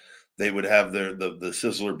would have the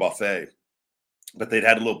Sizzler buffet, but they'd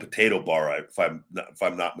had a little potato bar, if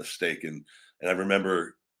I'm not mistaken. And I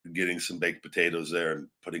remember getting some baked potatoes there and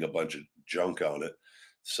putting a bunch of junk on it.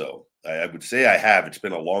 So I would say I have. It's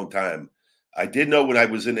been a long time. I did know when I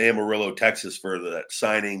was in Amarillo, Texas, for that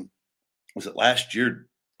signing. Was it last year?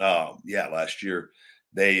 Yeah, last year.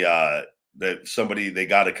 They that somebody they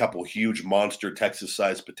got a couple huge monster Texas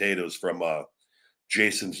sized potatoes from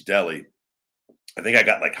Jason's Deli. I think I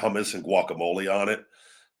got like hummus and guacamole on it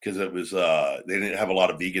because it was they didn't have a lot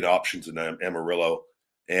of vegan options in Amarillo,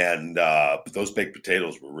 and but those baked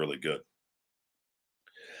potatoes were really good.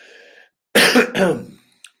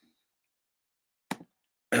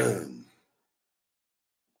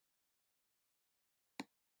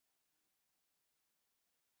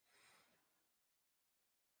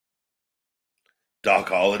 Doc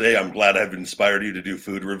Holliday, I'm glad I've inspired you to do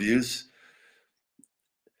food reviews.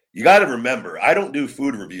 You got to remember, I don't do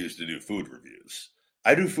food reviews to do food reviews.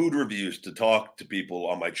 I do food reviews to talk to people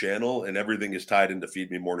on my channel, and everything is tied into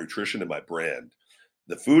Feed Me More Nutrition and my brand.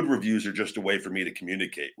 The food reviews are just a way for me to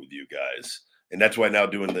communicate with you guys, and that's why now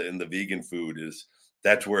doing the vegan food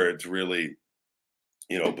that's where it's really,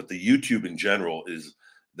 But the YouTube in general is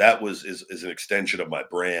an extension of my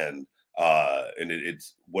brand, and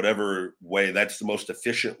it's whatever way that's the most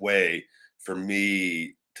efficient way for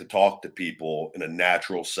me to talk to people in a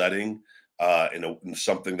natural setting, in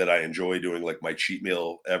something that I enjoy doing, like my cheat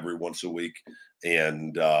meal every once a week,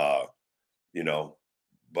 and you know,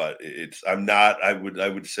 but it's I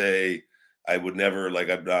would say I would never like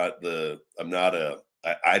I'm not a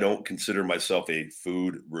I don't consider myself a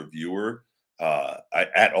food reviewer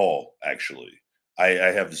at all actually.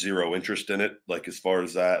 I have zero interest in it, like as far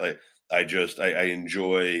as that, like I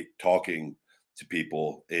enjoy talking to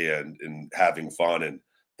people and having fun, and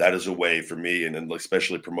that is a way for me, and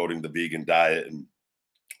especially promoting the vegan diet, and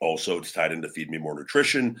also it's tied into Feed Me More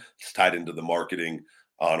Nutrition. It's tied into the marketing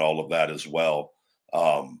on all of that as well.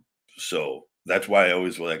 So that's why I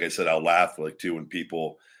always, like I said, I'll laugh like too when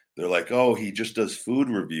people they're like, "Oh, he just does food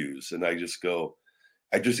reviews," and I just go,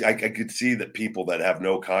 I could see that people that have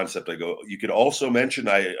no concept. I go, you could also mention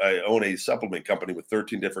I own a supplement company with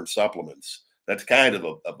 13 different supplements. That's kind of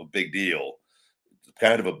a big deal. It's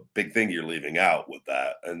kind of a big thing you're leaving out with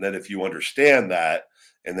that. And then if you understand that,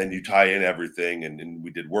 and then you tie in everything, and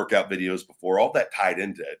we did workout videos before, all that ties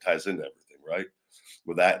into everything, right?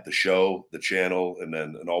 With that, the show, the channel,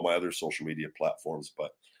 and all my other social media platforms.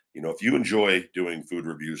 But if you enjoy doing food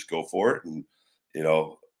reviews, go for it. And you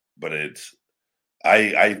know, but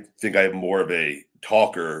I think I'm more of a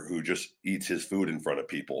talker who just eats his food in front of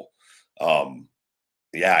people. Um,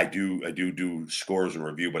 yeah, I do scores and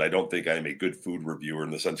review, but I don't think I'm a good food reviewer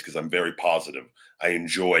in the sense because I'm very positive. I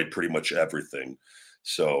enjoy pretty much everything.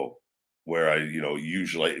 So where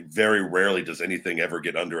usually very rarely does anything ever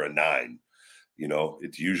get under a 9.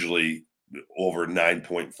 It's usually over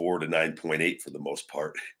 9.4 to 9.8 for the most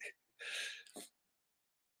part.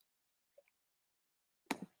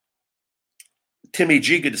 Timmy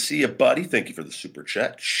G, good to see you, buddy. Thank you for the super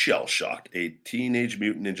chat. Shell shocked, a Teenage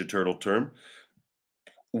Mutant Ninja Turtle term.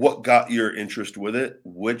 What got your interest with it?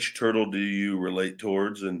 Which turtle do you relate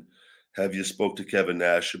towards? And have you spoke to Kevin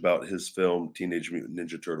Nash about his film Teenage Mutant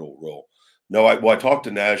Ninja Turtle role? No, I talked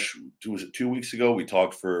to Nash. Was it 2 weeks ago? We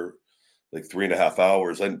talked for like 3.5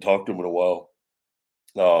 hours. I hadn't talked to him in a while.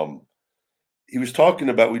 Um, he was we talking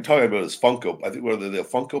about his Funko. I think whether the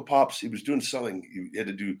Funko Pops. He was doing something. He had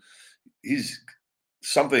to do. He's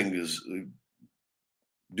something is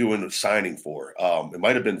doing a signing for. It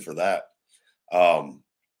might have been for that. Um,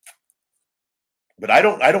 but I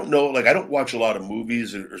don't know. Like I don't watch a lot of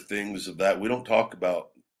movies or things of that. We don't talk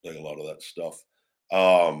about like a lot of that stuff.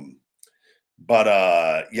 Um, but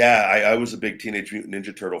yeah, I was a big Teenage Mutant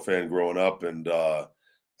Ninja Turtle fan growing up, and I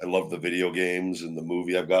love the video games and the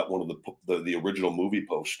movie. I've got one of the original movie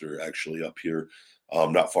poster actually up here,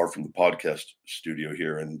 not far from the podcast studio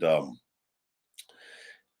here, and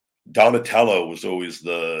Donatello was always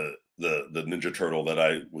the Ninja Turtle that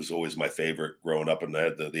I was always my favorite growing up, and I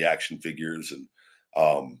had the action figures, and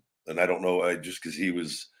I don't know, I just because he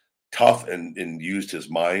was tough and used his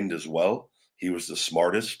mind as well. He was the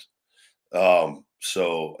smartest.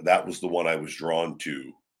 So that was the one I was drawn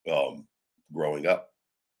to growing up.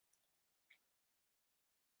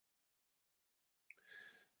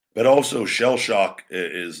 But also shell shock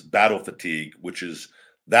is battle fatigue, which is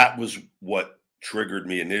that was what triggered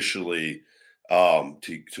me initially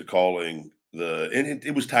to calling and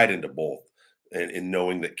it was tied into both and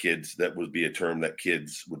knowing that kids that would be a term that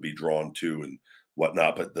kids would be drawn to and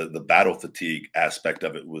whatnot. But the battle fatigue aspect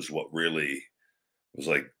of it was what really was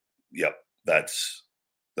like, yep, that's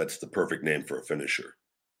the perfect name for a finisher.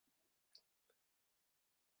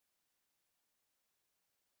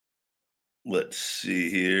 Let's see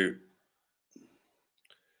here.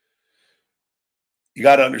 You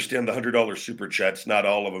got to understand the $100 super chats. Not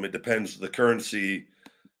all of them. It depends. The currency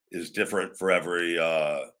is different for every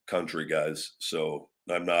country, guys. So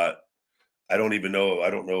I'm not. I don't even know. I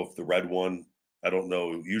don't know if the red one. I don't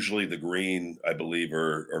know. Usually the green, I believe,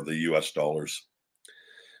 are the U.S. dollars.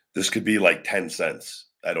 This could be like 10 cents.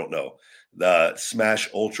 I don't know. The Smash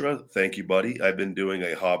Ultra. Thank you, buddy. I've been doing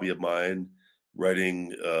a hobby of mine,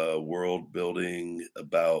 writing world building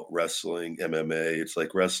about wrestling, MMA. It's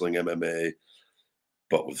like wrestling MMA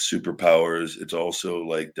but with superpowers. It's also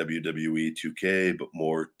like WWE 2K, but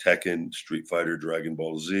more Tekken, Street Fighter, Dragon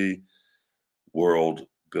Ball Z, world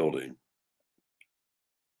building.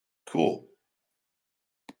 Cool.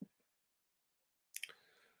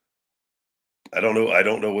 I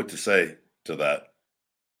don't know what to say to that.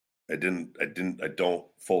 I don't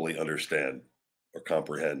fully understand or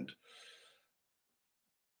comprehend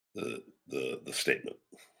the statement.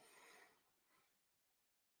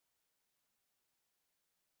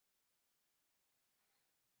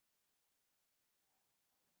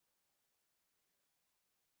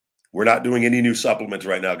 We're not doing any new supplements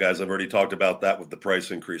right now, guys. I've already talked about that with the price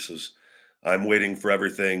increases. I'm waiting for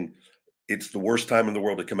everything. It's the worst time in the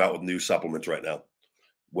world to come out with new supplements right now.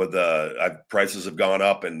 With prices have gone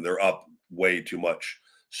up and they're up way too much.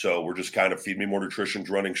 So we're just kind of feed me more nutrition's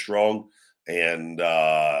running strong, and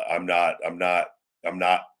I'm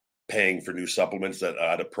not paying for new supplements that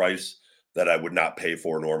at a price that I would not pay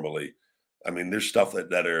for normally. I mean, there's stuff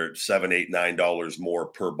that are $7, $8, $9 more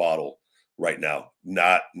per bottle right now.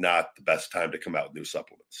 Not the best time to come out with new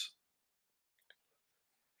supplements.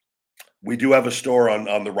 We do have a store on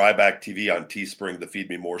the Ryback TV on Teespring, the Feed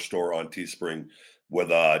Me More store on Teespring with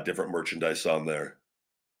different merchandise on there.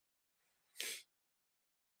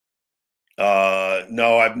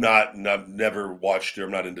 No, I've not. I've never watched it.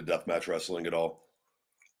 I'm not into deathmatch wrestling at all.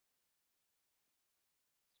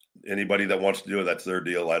 Anybody that wants to do it, that's their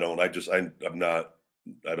deal. I don't. I just. I'm not.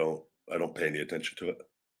 I don't. I don't pay any attention to it.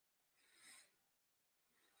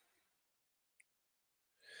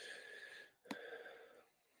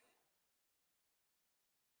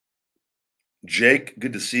 Jake,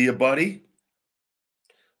 good to see you, buddy.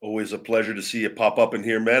 Always a pleasure to see you pop up in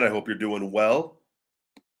here, man. I hope you're doing well.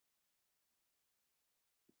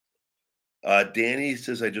 Danny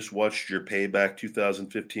says, I just watched your Payback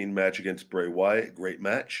 2015 match against Bray Wyatt. Great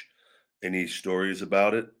match. Any stories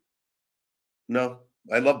about it? No,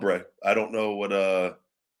 I love Bray. I don't know what I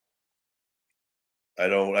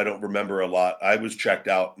don't remember a lot. I was checked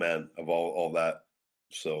out, man, of all that.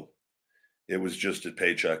 So it was just a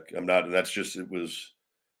paycheck. I'm not, and that's just it was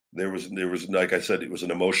there was like I said, it was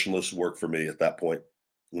an emotionless work for me at that point.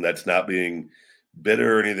 And that's not being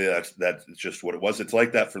bitter or anything. That's just what it was. It's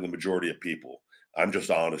like that for the majority of people. I'm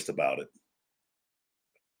just honest about it.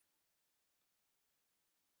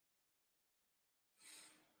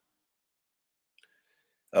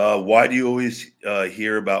 Why do you always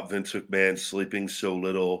hear about Vince McMahon sleeping so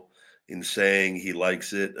little and saying he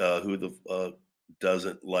likes it? Who the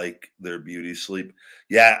doesn't like their beauty sleep?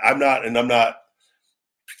 Yeah, I'm not, and I'm not.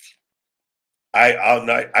 I'm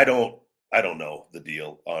not, I don't know the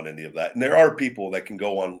deal on any of that. And there are people that can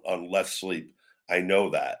go on less sleep. I know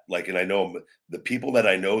that. Like, and I know the people that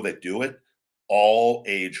I know that do it all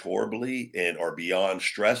age horribly and are beyond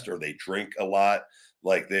stressed, or they drink a lot.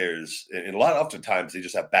 Like there's and a lot oftentimes they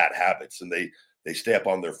just have bad habits and they stay up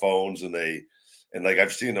on their phones and like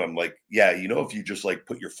I've seen them like, yeah, if you just like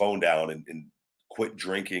put your phone down and quit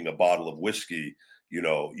drinking a bottle of whiskey,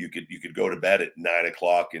 you could go to bed at 9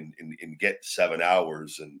 o'clock and get 7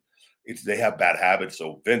 hours. And it's they have bad habits.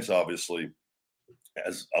 So Vince obviously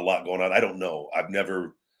has a lot going on. I don't know. I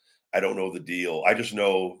don't know the deal. I just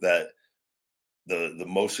know that the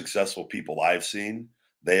most successful people I've seen,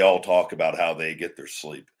 they all talk about how they get their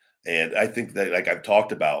sleep. And I think that like I've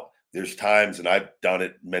talked about, there's times, and I've done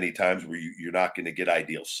it many times, where you're not going to get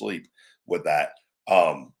ideal sleep with that.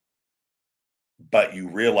 Um, but you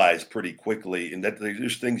realize pretty quickly, and that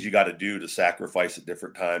there's things you got to do to sacrifice at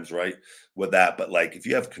different times, right? With that, but like if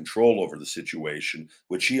you have control over the situation,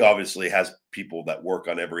 which he obviously has people that work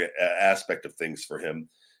on every aspect of things for him.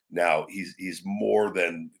 Now he's more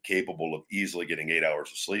than capable of easily getting 8 hours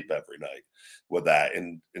of sleep every night with that,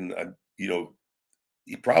 and you know,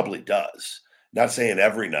 he probably does. Not saying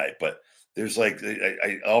every night, but there's like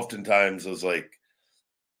I oftentimes was like,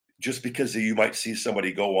 just because you might see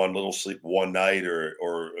somebody go on little sleep one night or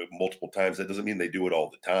multiple times, that doesn't mean they do it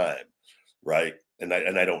all the time, right? And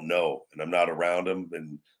I don't know, and I'm not around them,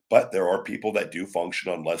 and but there are people that do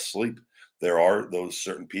function on less sleep. There are those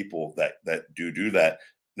certain people that do that.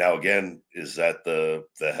 Now, again, is that the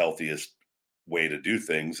healthiest way to do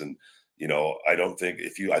things? And I don't think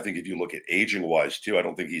I think if you look at aging wise too, I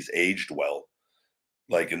don't think he's aged well.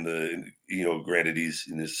 Like granted he's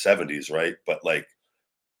in his 70s, right? But like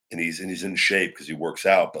and he's in shape because he works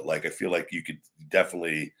out, but like I feel like you could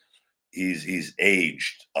definitely he's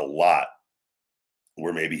aged a lot,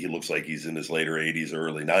 where maybe he looks like he's in his later 80s or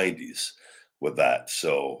early 90s with that.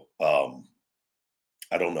 So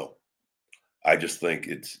I don't know. I just think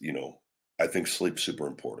I think sleep's super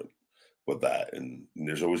important with that. And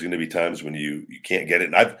there's always going to be times when you can't get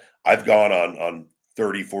it. And I've gone on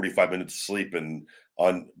 30, 45 minutes of sleep and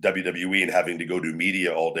on WWE, and having to go do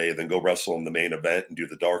media all day, then go wrestle in the main event and do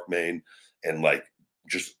the dark main, and like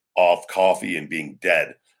just off coffee and being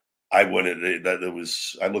dead. I wouldn't that it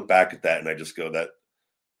was I look back at that and I just go that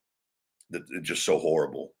it's just so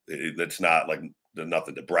horrible. That's not like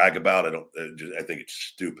nothing to brag about. I think it's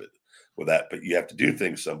stupid with that, but you have to do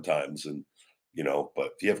things sometimes, and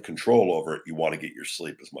but if you have control over it, you want to get your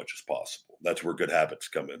sleep as much as possible. That's where good habits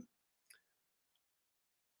come in.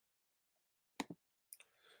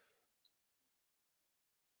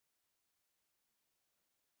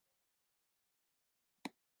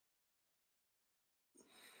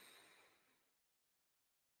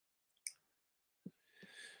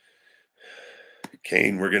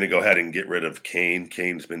 Kane, we're going to go ahead and get rid of Kane.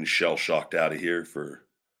 Kane's been shell shocked out of here for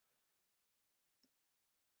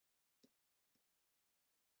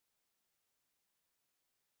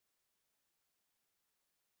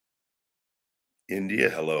India.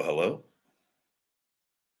 Hello, hello.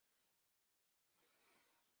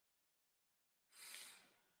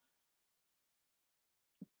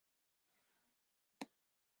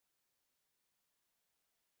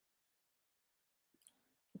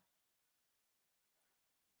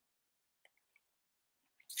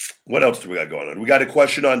 What else do we got going on? We got a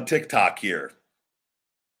question on TikTok here.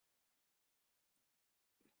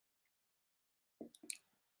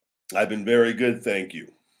 I've been very good, thank you.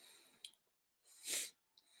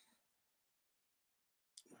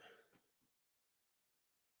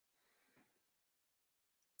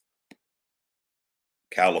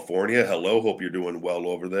 California, hello. Hope you're doing well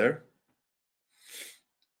over there.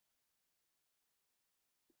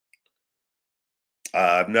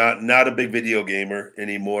 I'm not a big video gamer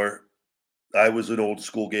anymore. I was an old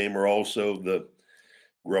school gamer also, the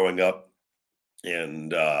growing up,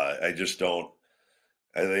 and I just don't.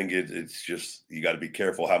 I think it's just you got to be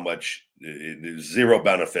careful how much. There's zero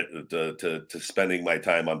benefit to spending my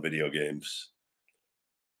time on video games.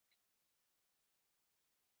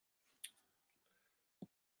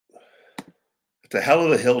 It's a hell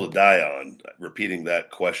of a hill to die on. Repeating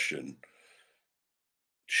that question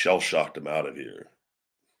shell shocked him out of here.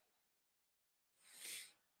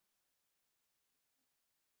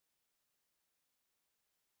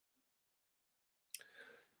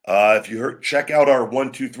 If you hurt, check out our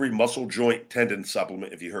 1, 2, 3 muscle joint tendon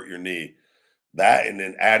supplement. If you hurt your knee, that and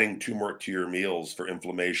then adding turmeric to your meals for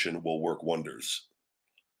inflammation will work wonders.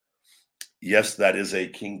 Yes, that is a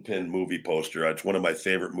Kingpin movie poster. It's one of my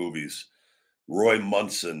favorite movies. Roy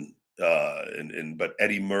Munson, and but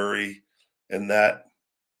Eddie Murray, and that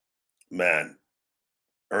man,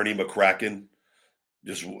 Ernie McCracken.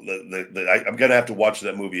 Just I'm gonna have to watch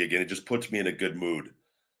that movie again. It just puts me in a good mood.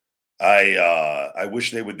 I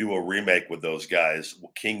wish they would do a remake with those guys.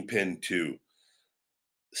 Kingpin 2,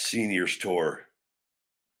 Seniors Tour.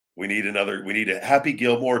 We need a Happy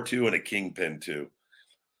Gilmore 2 and a Kingpin 2.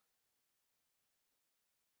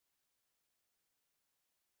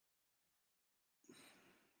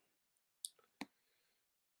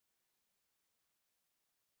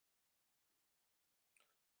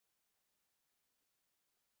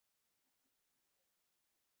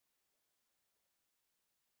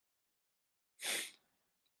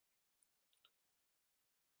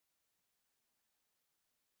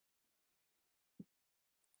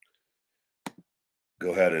 Go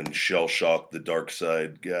ahead and shell shock the dark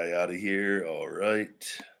side guy out of here. All right.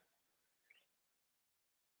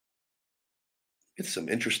 It's some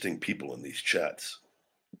interesting people in these chats.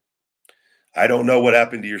 I don't know what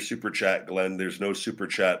happened to your super chat, Glenn. There's no super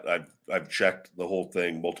chat. I've checked the whole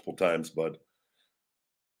thing multiple times, but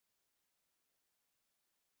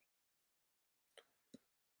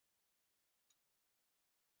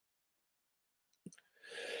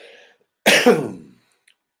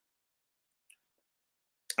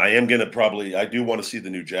I am gonna probably. I do want to see the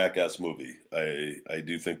new Jackass movie. I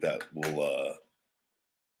do think that will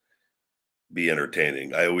be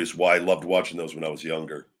entertaining. I loved watching those when I was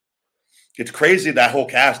younger. It's crazy that whole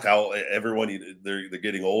cast, how everyone they're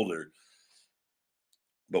getting older,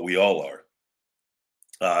 but we all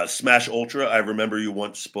are. Smash Ultra. I remember you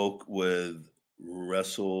once spoke with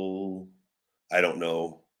Wrestle. I don't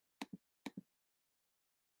know.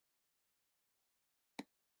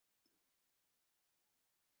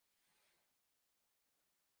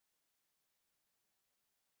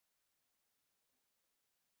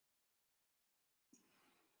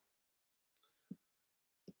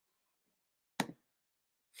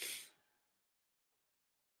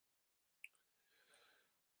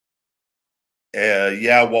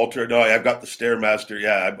 Yeah, Walter. No, I've got the Stairmaster.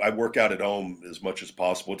 Yeah, I work out at home as much as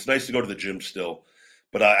possible. It's nice to go to the gym still,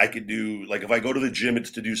 but I could do like if I go to the gym,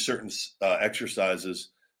 it's to do certain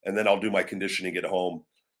exercises, and then I'll do my conditioning at home.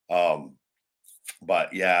 Um,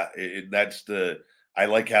 but yeah, that's the. I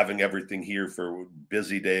like having everything here for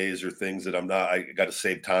busy days or things that I'm not. I got to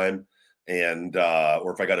save time, and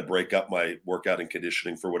or if I got to break up my workout and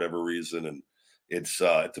conditioning for whatever reason, and it's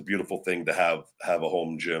a beautiful thing to have a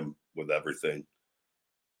home gym with everything.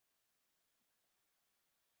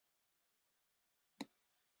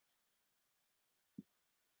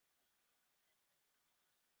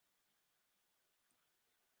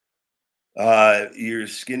 You're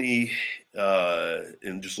skinny,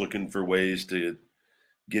 and just looking for ways to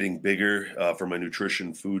getting bigger from a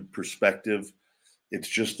nutrition food perspective. It's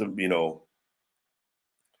just you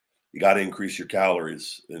got to increase your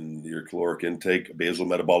calories and your caloric intake, basal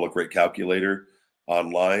metabolic rate calculator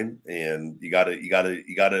online, and you got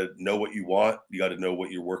to know what you want. You got to know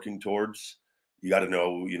what you're working towards. You got to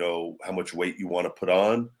know how much weight you want to put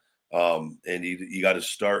on, and you got to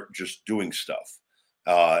start just doing stuff,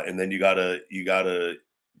 and then you gotta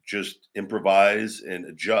just improvise and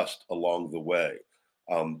adjust along the way.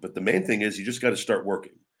 But the main thing is you just got to start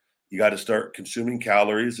working. You got to start consuming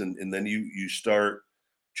calories, and then you start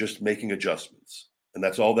just making adjustments, and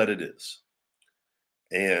that's all that it is.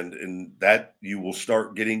 And that you will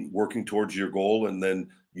start getting working towards your goal, and then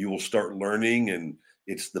you will start learning, and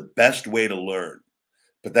it's the best way to learn.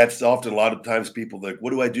 But that's often a lot of times people like, what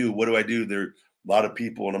do I do? What do I do? There are a lot of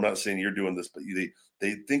people, and I'm not saying you're doing this, but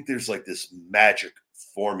they think there's like this magic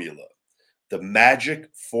formula. The magic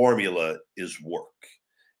formula is work,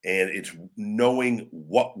 and it's knowing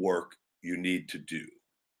what work you need to do.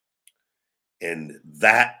 And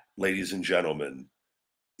that, ladies and gentlemen,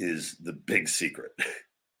 is the big secret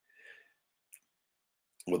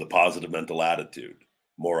with a positive mental attitude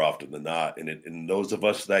more often than not. And those of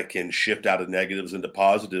us that can shift out of negatives into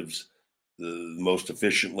positives the most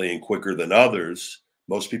efficiently and quicker than others,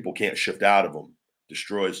 most people can't shift out of them,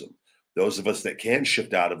 destroys them. Those of us that can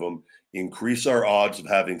shift out of them increase our odds of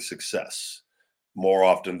having success more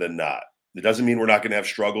often than not. It doesn't mean we're not going to have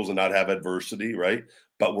struggles and not have adversity, right?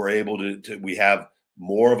 But we're able we have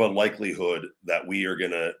more of a likelihood that we are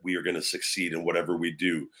gonna succeed in whatever we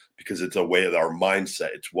do because it's a way of our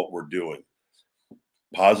mindset. It's what we're doing.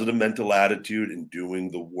 Positive mental attitude and doing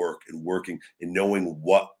the work and working and knowing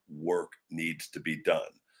what work needs to be done.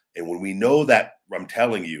 And when we know that, I'm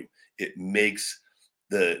telling you, it makes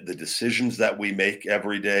the decisions that we make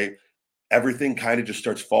every day, everything kind of just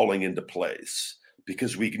starts falling into place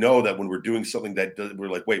because we know that when we're doing something we're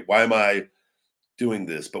like, wait, why am I doing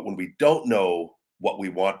this? But when we don't know what we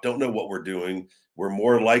want, don't know what we're doing, we're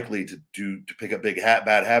more likely to pick up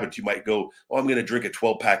bad habits. You might go, oh, I'm going to drink a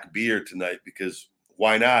 12-pack of beer tonight because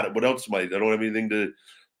why not? What else might I don't have anything to.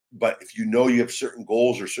 But if you know you have certain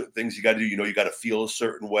goals or certain things you got to do, you got to feel a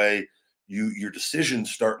certain way. Your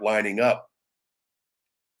decisions start lining up.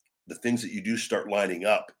 The things that you do start lining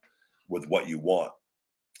up with what you want,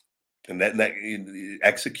 and that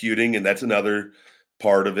executing, and that's another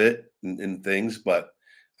part of it and things. But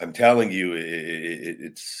I'm telling you,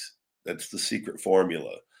 it's that's the secret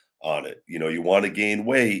formula on it. You want to gain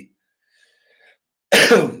weight,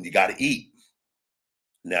 you got to eat.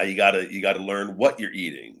 Now you got to learn what you're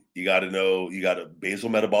eating. You got to know. You got a basal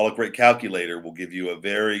metabolic rate calculator will give you a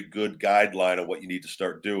very good guideline on what you need to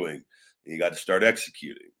start doing. And you got to start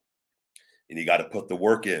executing. and you got to put the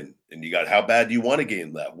work in. And you got, how bad do you want to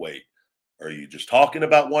gain that weight? Are you just talking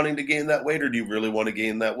about wanting to gain that weight, or do you really want to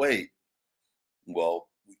gain that weight? Well,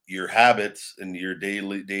 your habits and your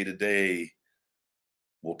daily day to day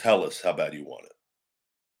will tell us how bad you want it.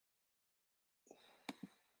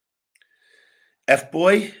 F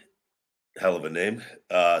boy, hell of a name.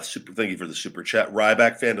 Super. Thank you for the super chat.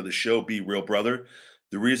 Ryback, fan of the show. Be real, brother.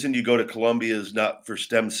 The reason you go to Colombia is not for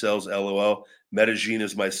stem cells. LOL. Medellin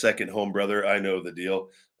is my second home, brother. I know the deal.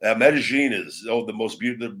 Medellin is the most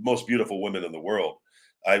beautiful women in the world.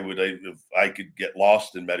 If I could get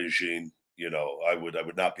lost in Medellin, I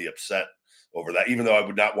would not be upset over that. Even though I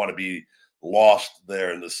would not want to be lost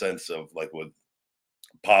there in the sense of like with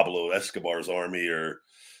Pablo Escobar's army or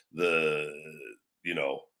the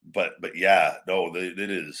but yeah, no, it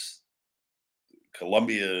is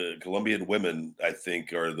Colombian women, I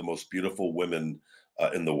think, are the most beautiful women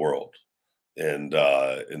in the world, and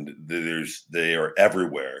they are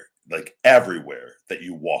everywhere, like everywhere that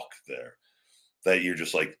you walk there. That you're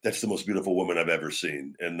just like, that's the most beautiful woman I've ever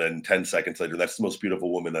seen, and then 10 seconds later, that's the most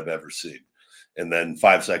beautiful woman I've ever seen, and then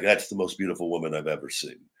 5 seconds, that's the most beautiful woman I've ever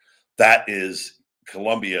seen. That is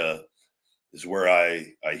Colombia is where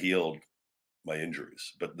I healed my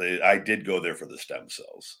injuries, but I did go there for the stem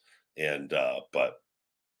cells, and but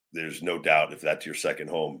there's no doubt if that's your second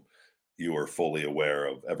home, you are fully aware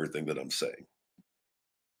of everything that I'm saying.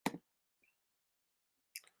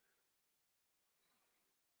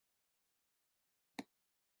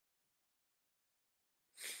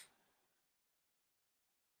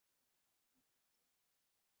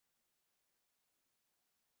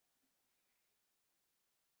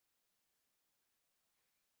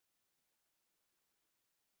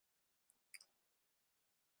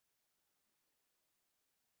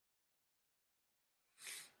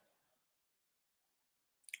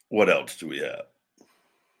 What else do we have?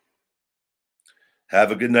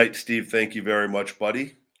 Have a good night, Steve. Thank you very much,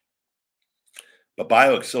 buddy. But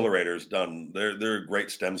BioAccelerator has done. They're a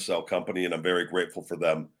great stem cell company, and I'm very grateful for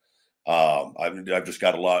them. I've just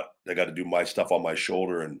got a lot. I got to do my stuff on my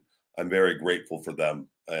shoulder, and I'm very grateful for them.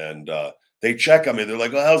 And they check on me. They're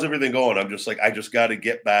like, "Well, how's everything going?" I'm just like, "I just got to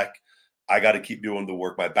get back. I got to keep doing the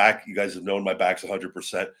work. My back. You guys have known my back's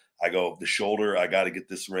 100%. I go the shoulder. I got to get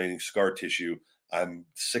this remaining scar tissue. I'm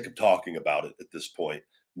sick of talking about it at this point.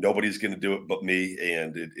 Nobody's going to do it but me,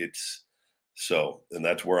 and it's so. And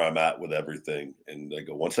that's where I'm at with everything. And I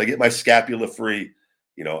go once I get my scapula free,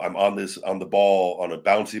 I'm on the ball, on a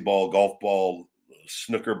bouncy ball, golf ball,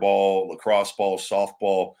 snooker ball, lacrosse ball,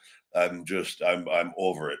 softball. I'm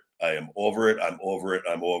over it. I am over it. I'm over it.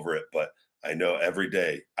 I'm over it. But I know every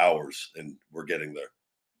day, hours, and we're getting there.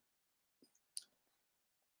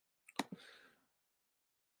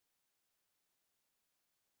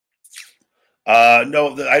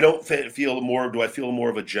 No, I don't feel more. Do I feel more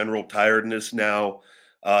of a general tiredness now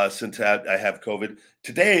since I have COVID?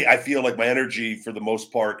 Today, I feel like my energy, for the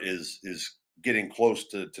most part, is getting close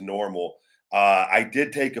to normal. I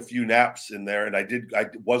did take a few naps in there, and I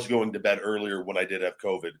was going to bed earlier when I did have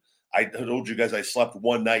COVID. I told you guys I slept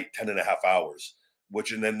one night 10 and a half hours,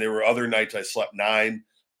 and then there were other nights I slept 9,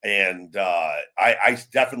 and I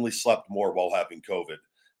definitely slept more while having COVID.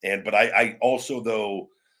 But I also though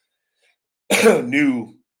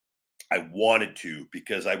knew I wanted to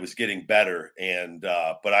because I was getting better, and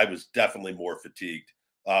but I was definitely more fatigued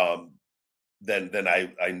um, than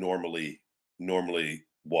I normally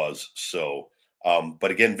was. So,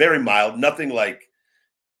 but again, very mild, nothing like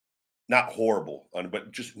not horrible,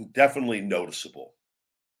 but just definitely noticeable.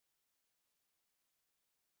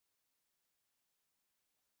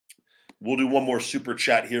 We'll do one more super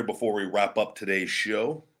chat here before we wrap up today's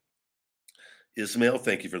show. Ismail,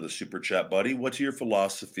 thank you for the super chat, buddy. What's your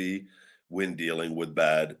philosophy when dealing with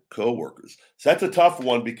bad coworkers? So that's a tough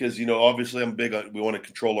one because obviously I'm big on we want to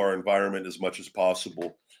control our environment as much as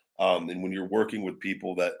possible, and when you're working with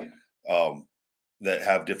people um, that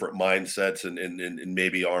have different mindsets and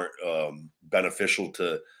maybe aren't beneficial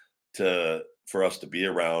to for us to be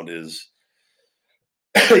around, is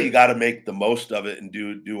you got to make the most of it and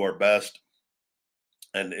do our best.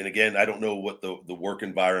 And again, I don't know what the work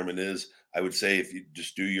environment is. I would say if you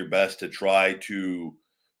just do your best to try to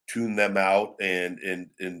tune them out and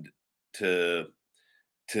to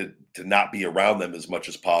to not be around them as much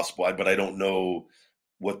as possible. But I don't know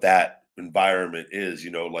what that environment is.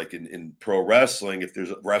 Like in pro wrestling, if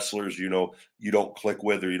there's wrestlers you don't click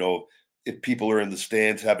with, or if people are in the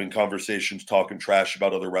stands having conversations, talking trash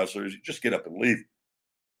about other wrestlers, you just get up and leave.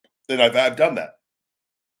 And I've done that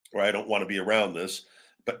where I don't want to be around this,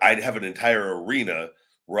 but I'd have an entire arena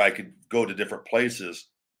where I could go to different places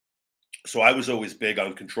So I was always big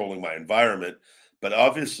on controlling my environment, but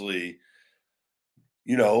obviously,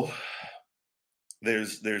 you know,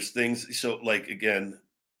 there's things. So like again,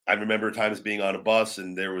 I remember times being on a bus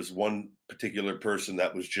and there was one particular person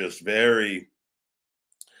that was just very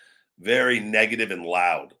negative and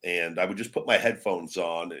loud. And I would just put my headphones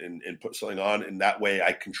on and put something on. And that way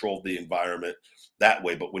I controlled the environment that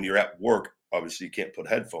way. But when you're at work, obviously you can't put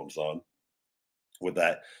headphones on with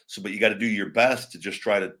that. So, but you got to do your best to just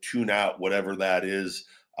try to tune out whatever that is,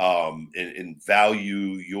 and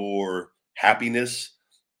value your happiness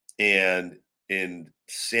and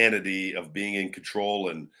sanity of being in control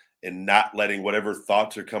and not letting whatever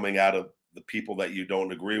thoughts are coming out of the people that you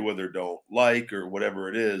don't agree with or don't like or whatever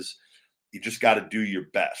it is. You just got to do your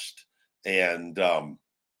best. And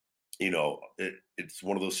it's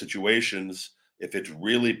one of those situations. If it's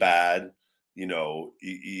really bad,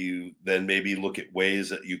 you then maybe look at ways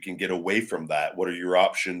that you can get away from that. What are your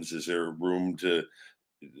options? Is there room to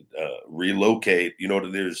relocate?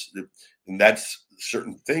 And that's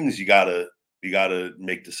certain things you gotta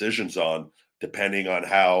make decisions on depending on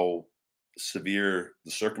how severe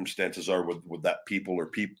the circumstances are with that people or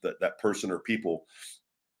people that person or people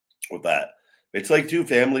with that. It's like two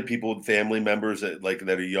family members that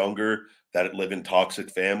are younger that live in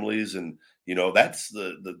toxic families, and that's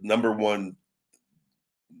the number one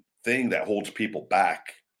thing that holds people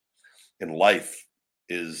back in life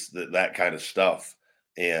is that kind of stuff.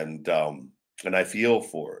 And I feel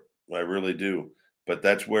for it. I really do. But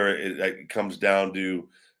that's where it comes down to.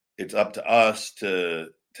 It's up to us to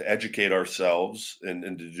educate ourselves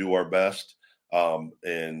and to do our best, and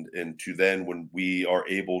to then when we are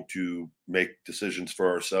able to make decisions for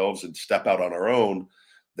ourselves and step out on our own,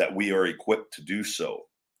 that we are equipped to do so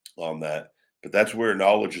on that. But that's where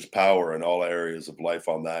knowledge is power in all areas of life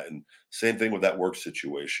on that. And same thing with that work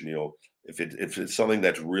situation. If it's something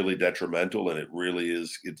that's really detrimental and it really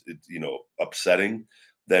is upsetting,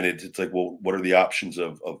 then it's like, well, what are the options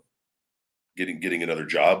of getting another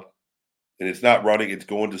job? And it's not running, it's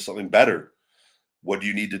going to something better. What do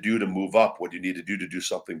you need to do to move up? What do you need to do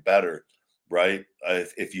something better? Right?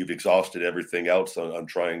 If you've exhausted everything else on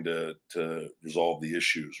trying to resolve the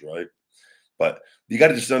issues, right? But you got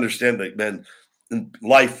to just understand that, man, in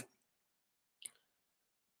life,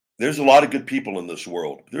 there's a lot of good people in this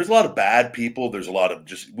world. There's a lot of bad people. There's a lot of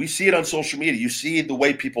we see it on social media. You see the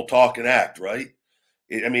way people talk and act, right?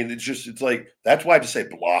 I mean, it's like that's why I just say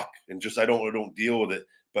block and I don't deal with it.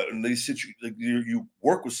 But in these situations, like you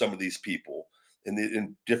work with some of these people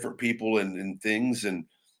and different people and things, and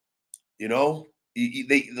you know,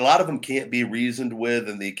 a lot of them can't be reasoned with,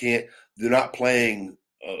 and they're not playing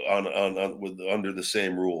on with under the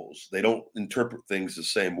same rules. They don't interpret things the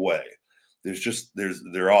same way.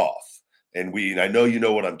 They're off, and I know you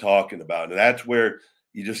know what I'm talking about, and that's where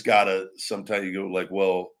you just gotta sometimes you go like,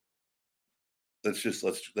 well,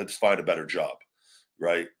 let's find a better job,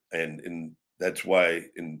 right? And that's why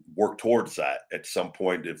and work towards that at some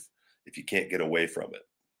point if you can't get away from it.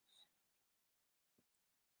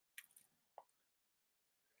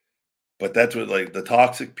 But that's what like the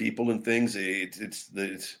toxic people and things. It's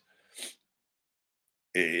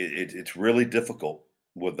really difficult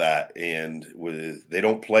with that, and with they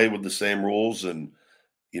don't play with the same rules. And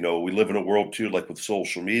we live in a world too, like with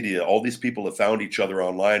social media. All these people have found each other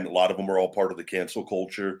online. A lot of them are all part of the cancel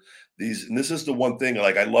culture. And this is the one thing.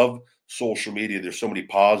 Like I love social media. There's so many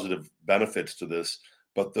positive benefits to this,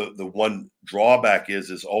 but the one drawback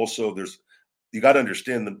is also you got to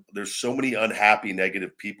understand that there's so many unhappy,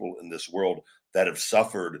 negative people in this world that have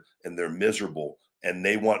suffered and they're miserable and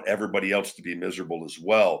they want everybody else to be miserable as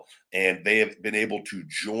well. And they have been able to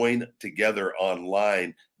join together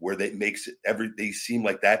online where they makes it they seem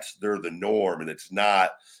like they're the norm and it's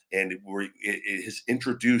not. And it has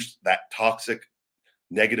introduced that toxic,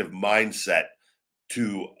 negative mindset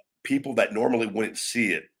to people that normally wouldn't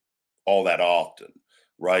see it all that often,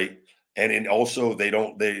 right? And also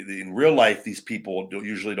in real life these people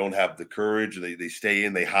usually don't have the courage. They stay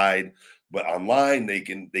in, they hide, but online they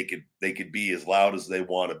could be as loud as they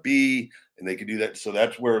want to be, and they can do that. So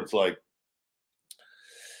that's where it's like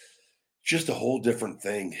just a whole different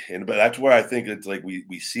thing. And but that's where I think it's like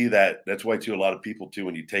we see that. That's why too a lot of people too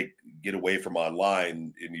when you get away from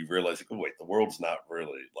online and you realize like, oh wait, the world's not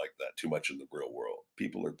really like that too much in the real world.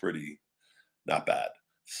 People are pretty not bad.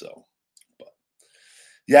 So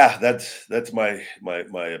yeah, that's my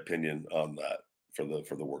opinion on that for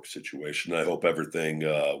the work situation. I hope everything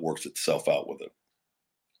works itself out with it.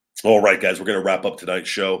 All right, guys, we're going to wrap up tonight's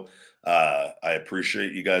show. I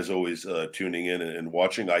appreciate you guys always tuning in and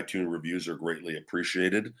watching. iTunes reviews are greatly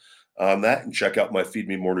appreciated. on that and check out my Feed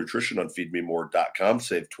Me More Nutrition on feedmemore.com.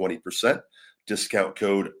 Save 20%. Discount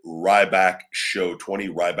code Ryback Show 20,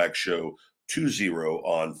 Ryback Show 20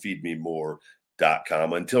 on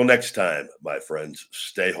feedmemore.com. Until next time, my friends,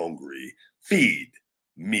 stay hungry. Feed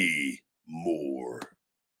me more.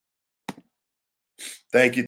 Thank you.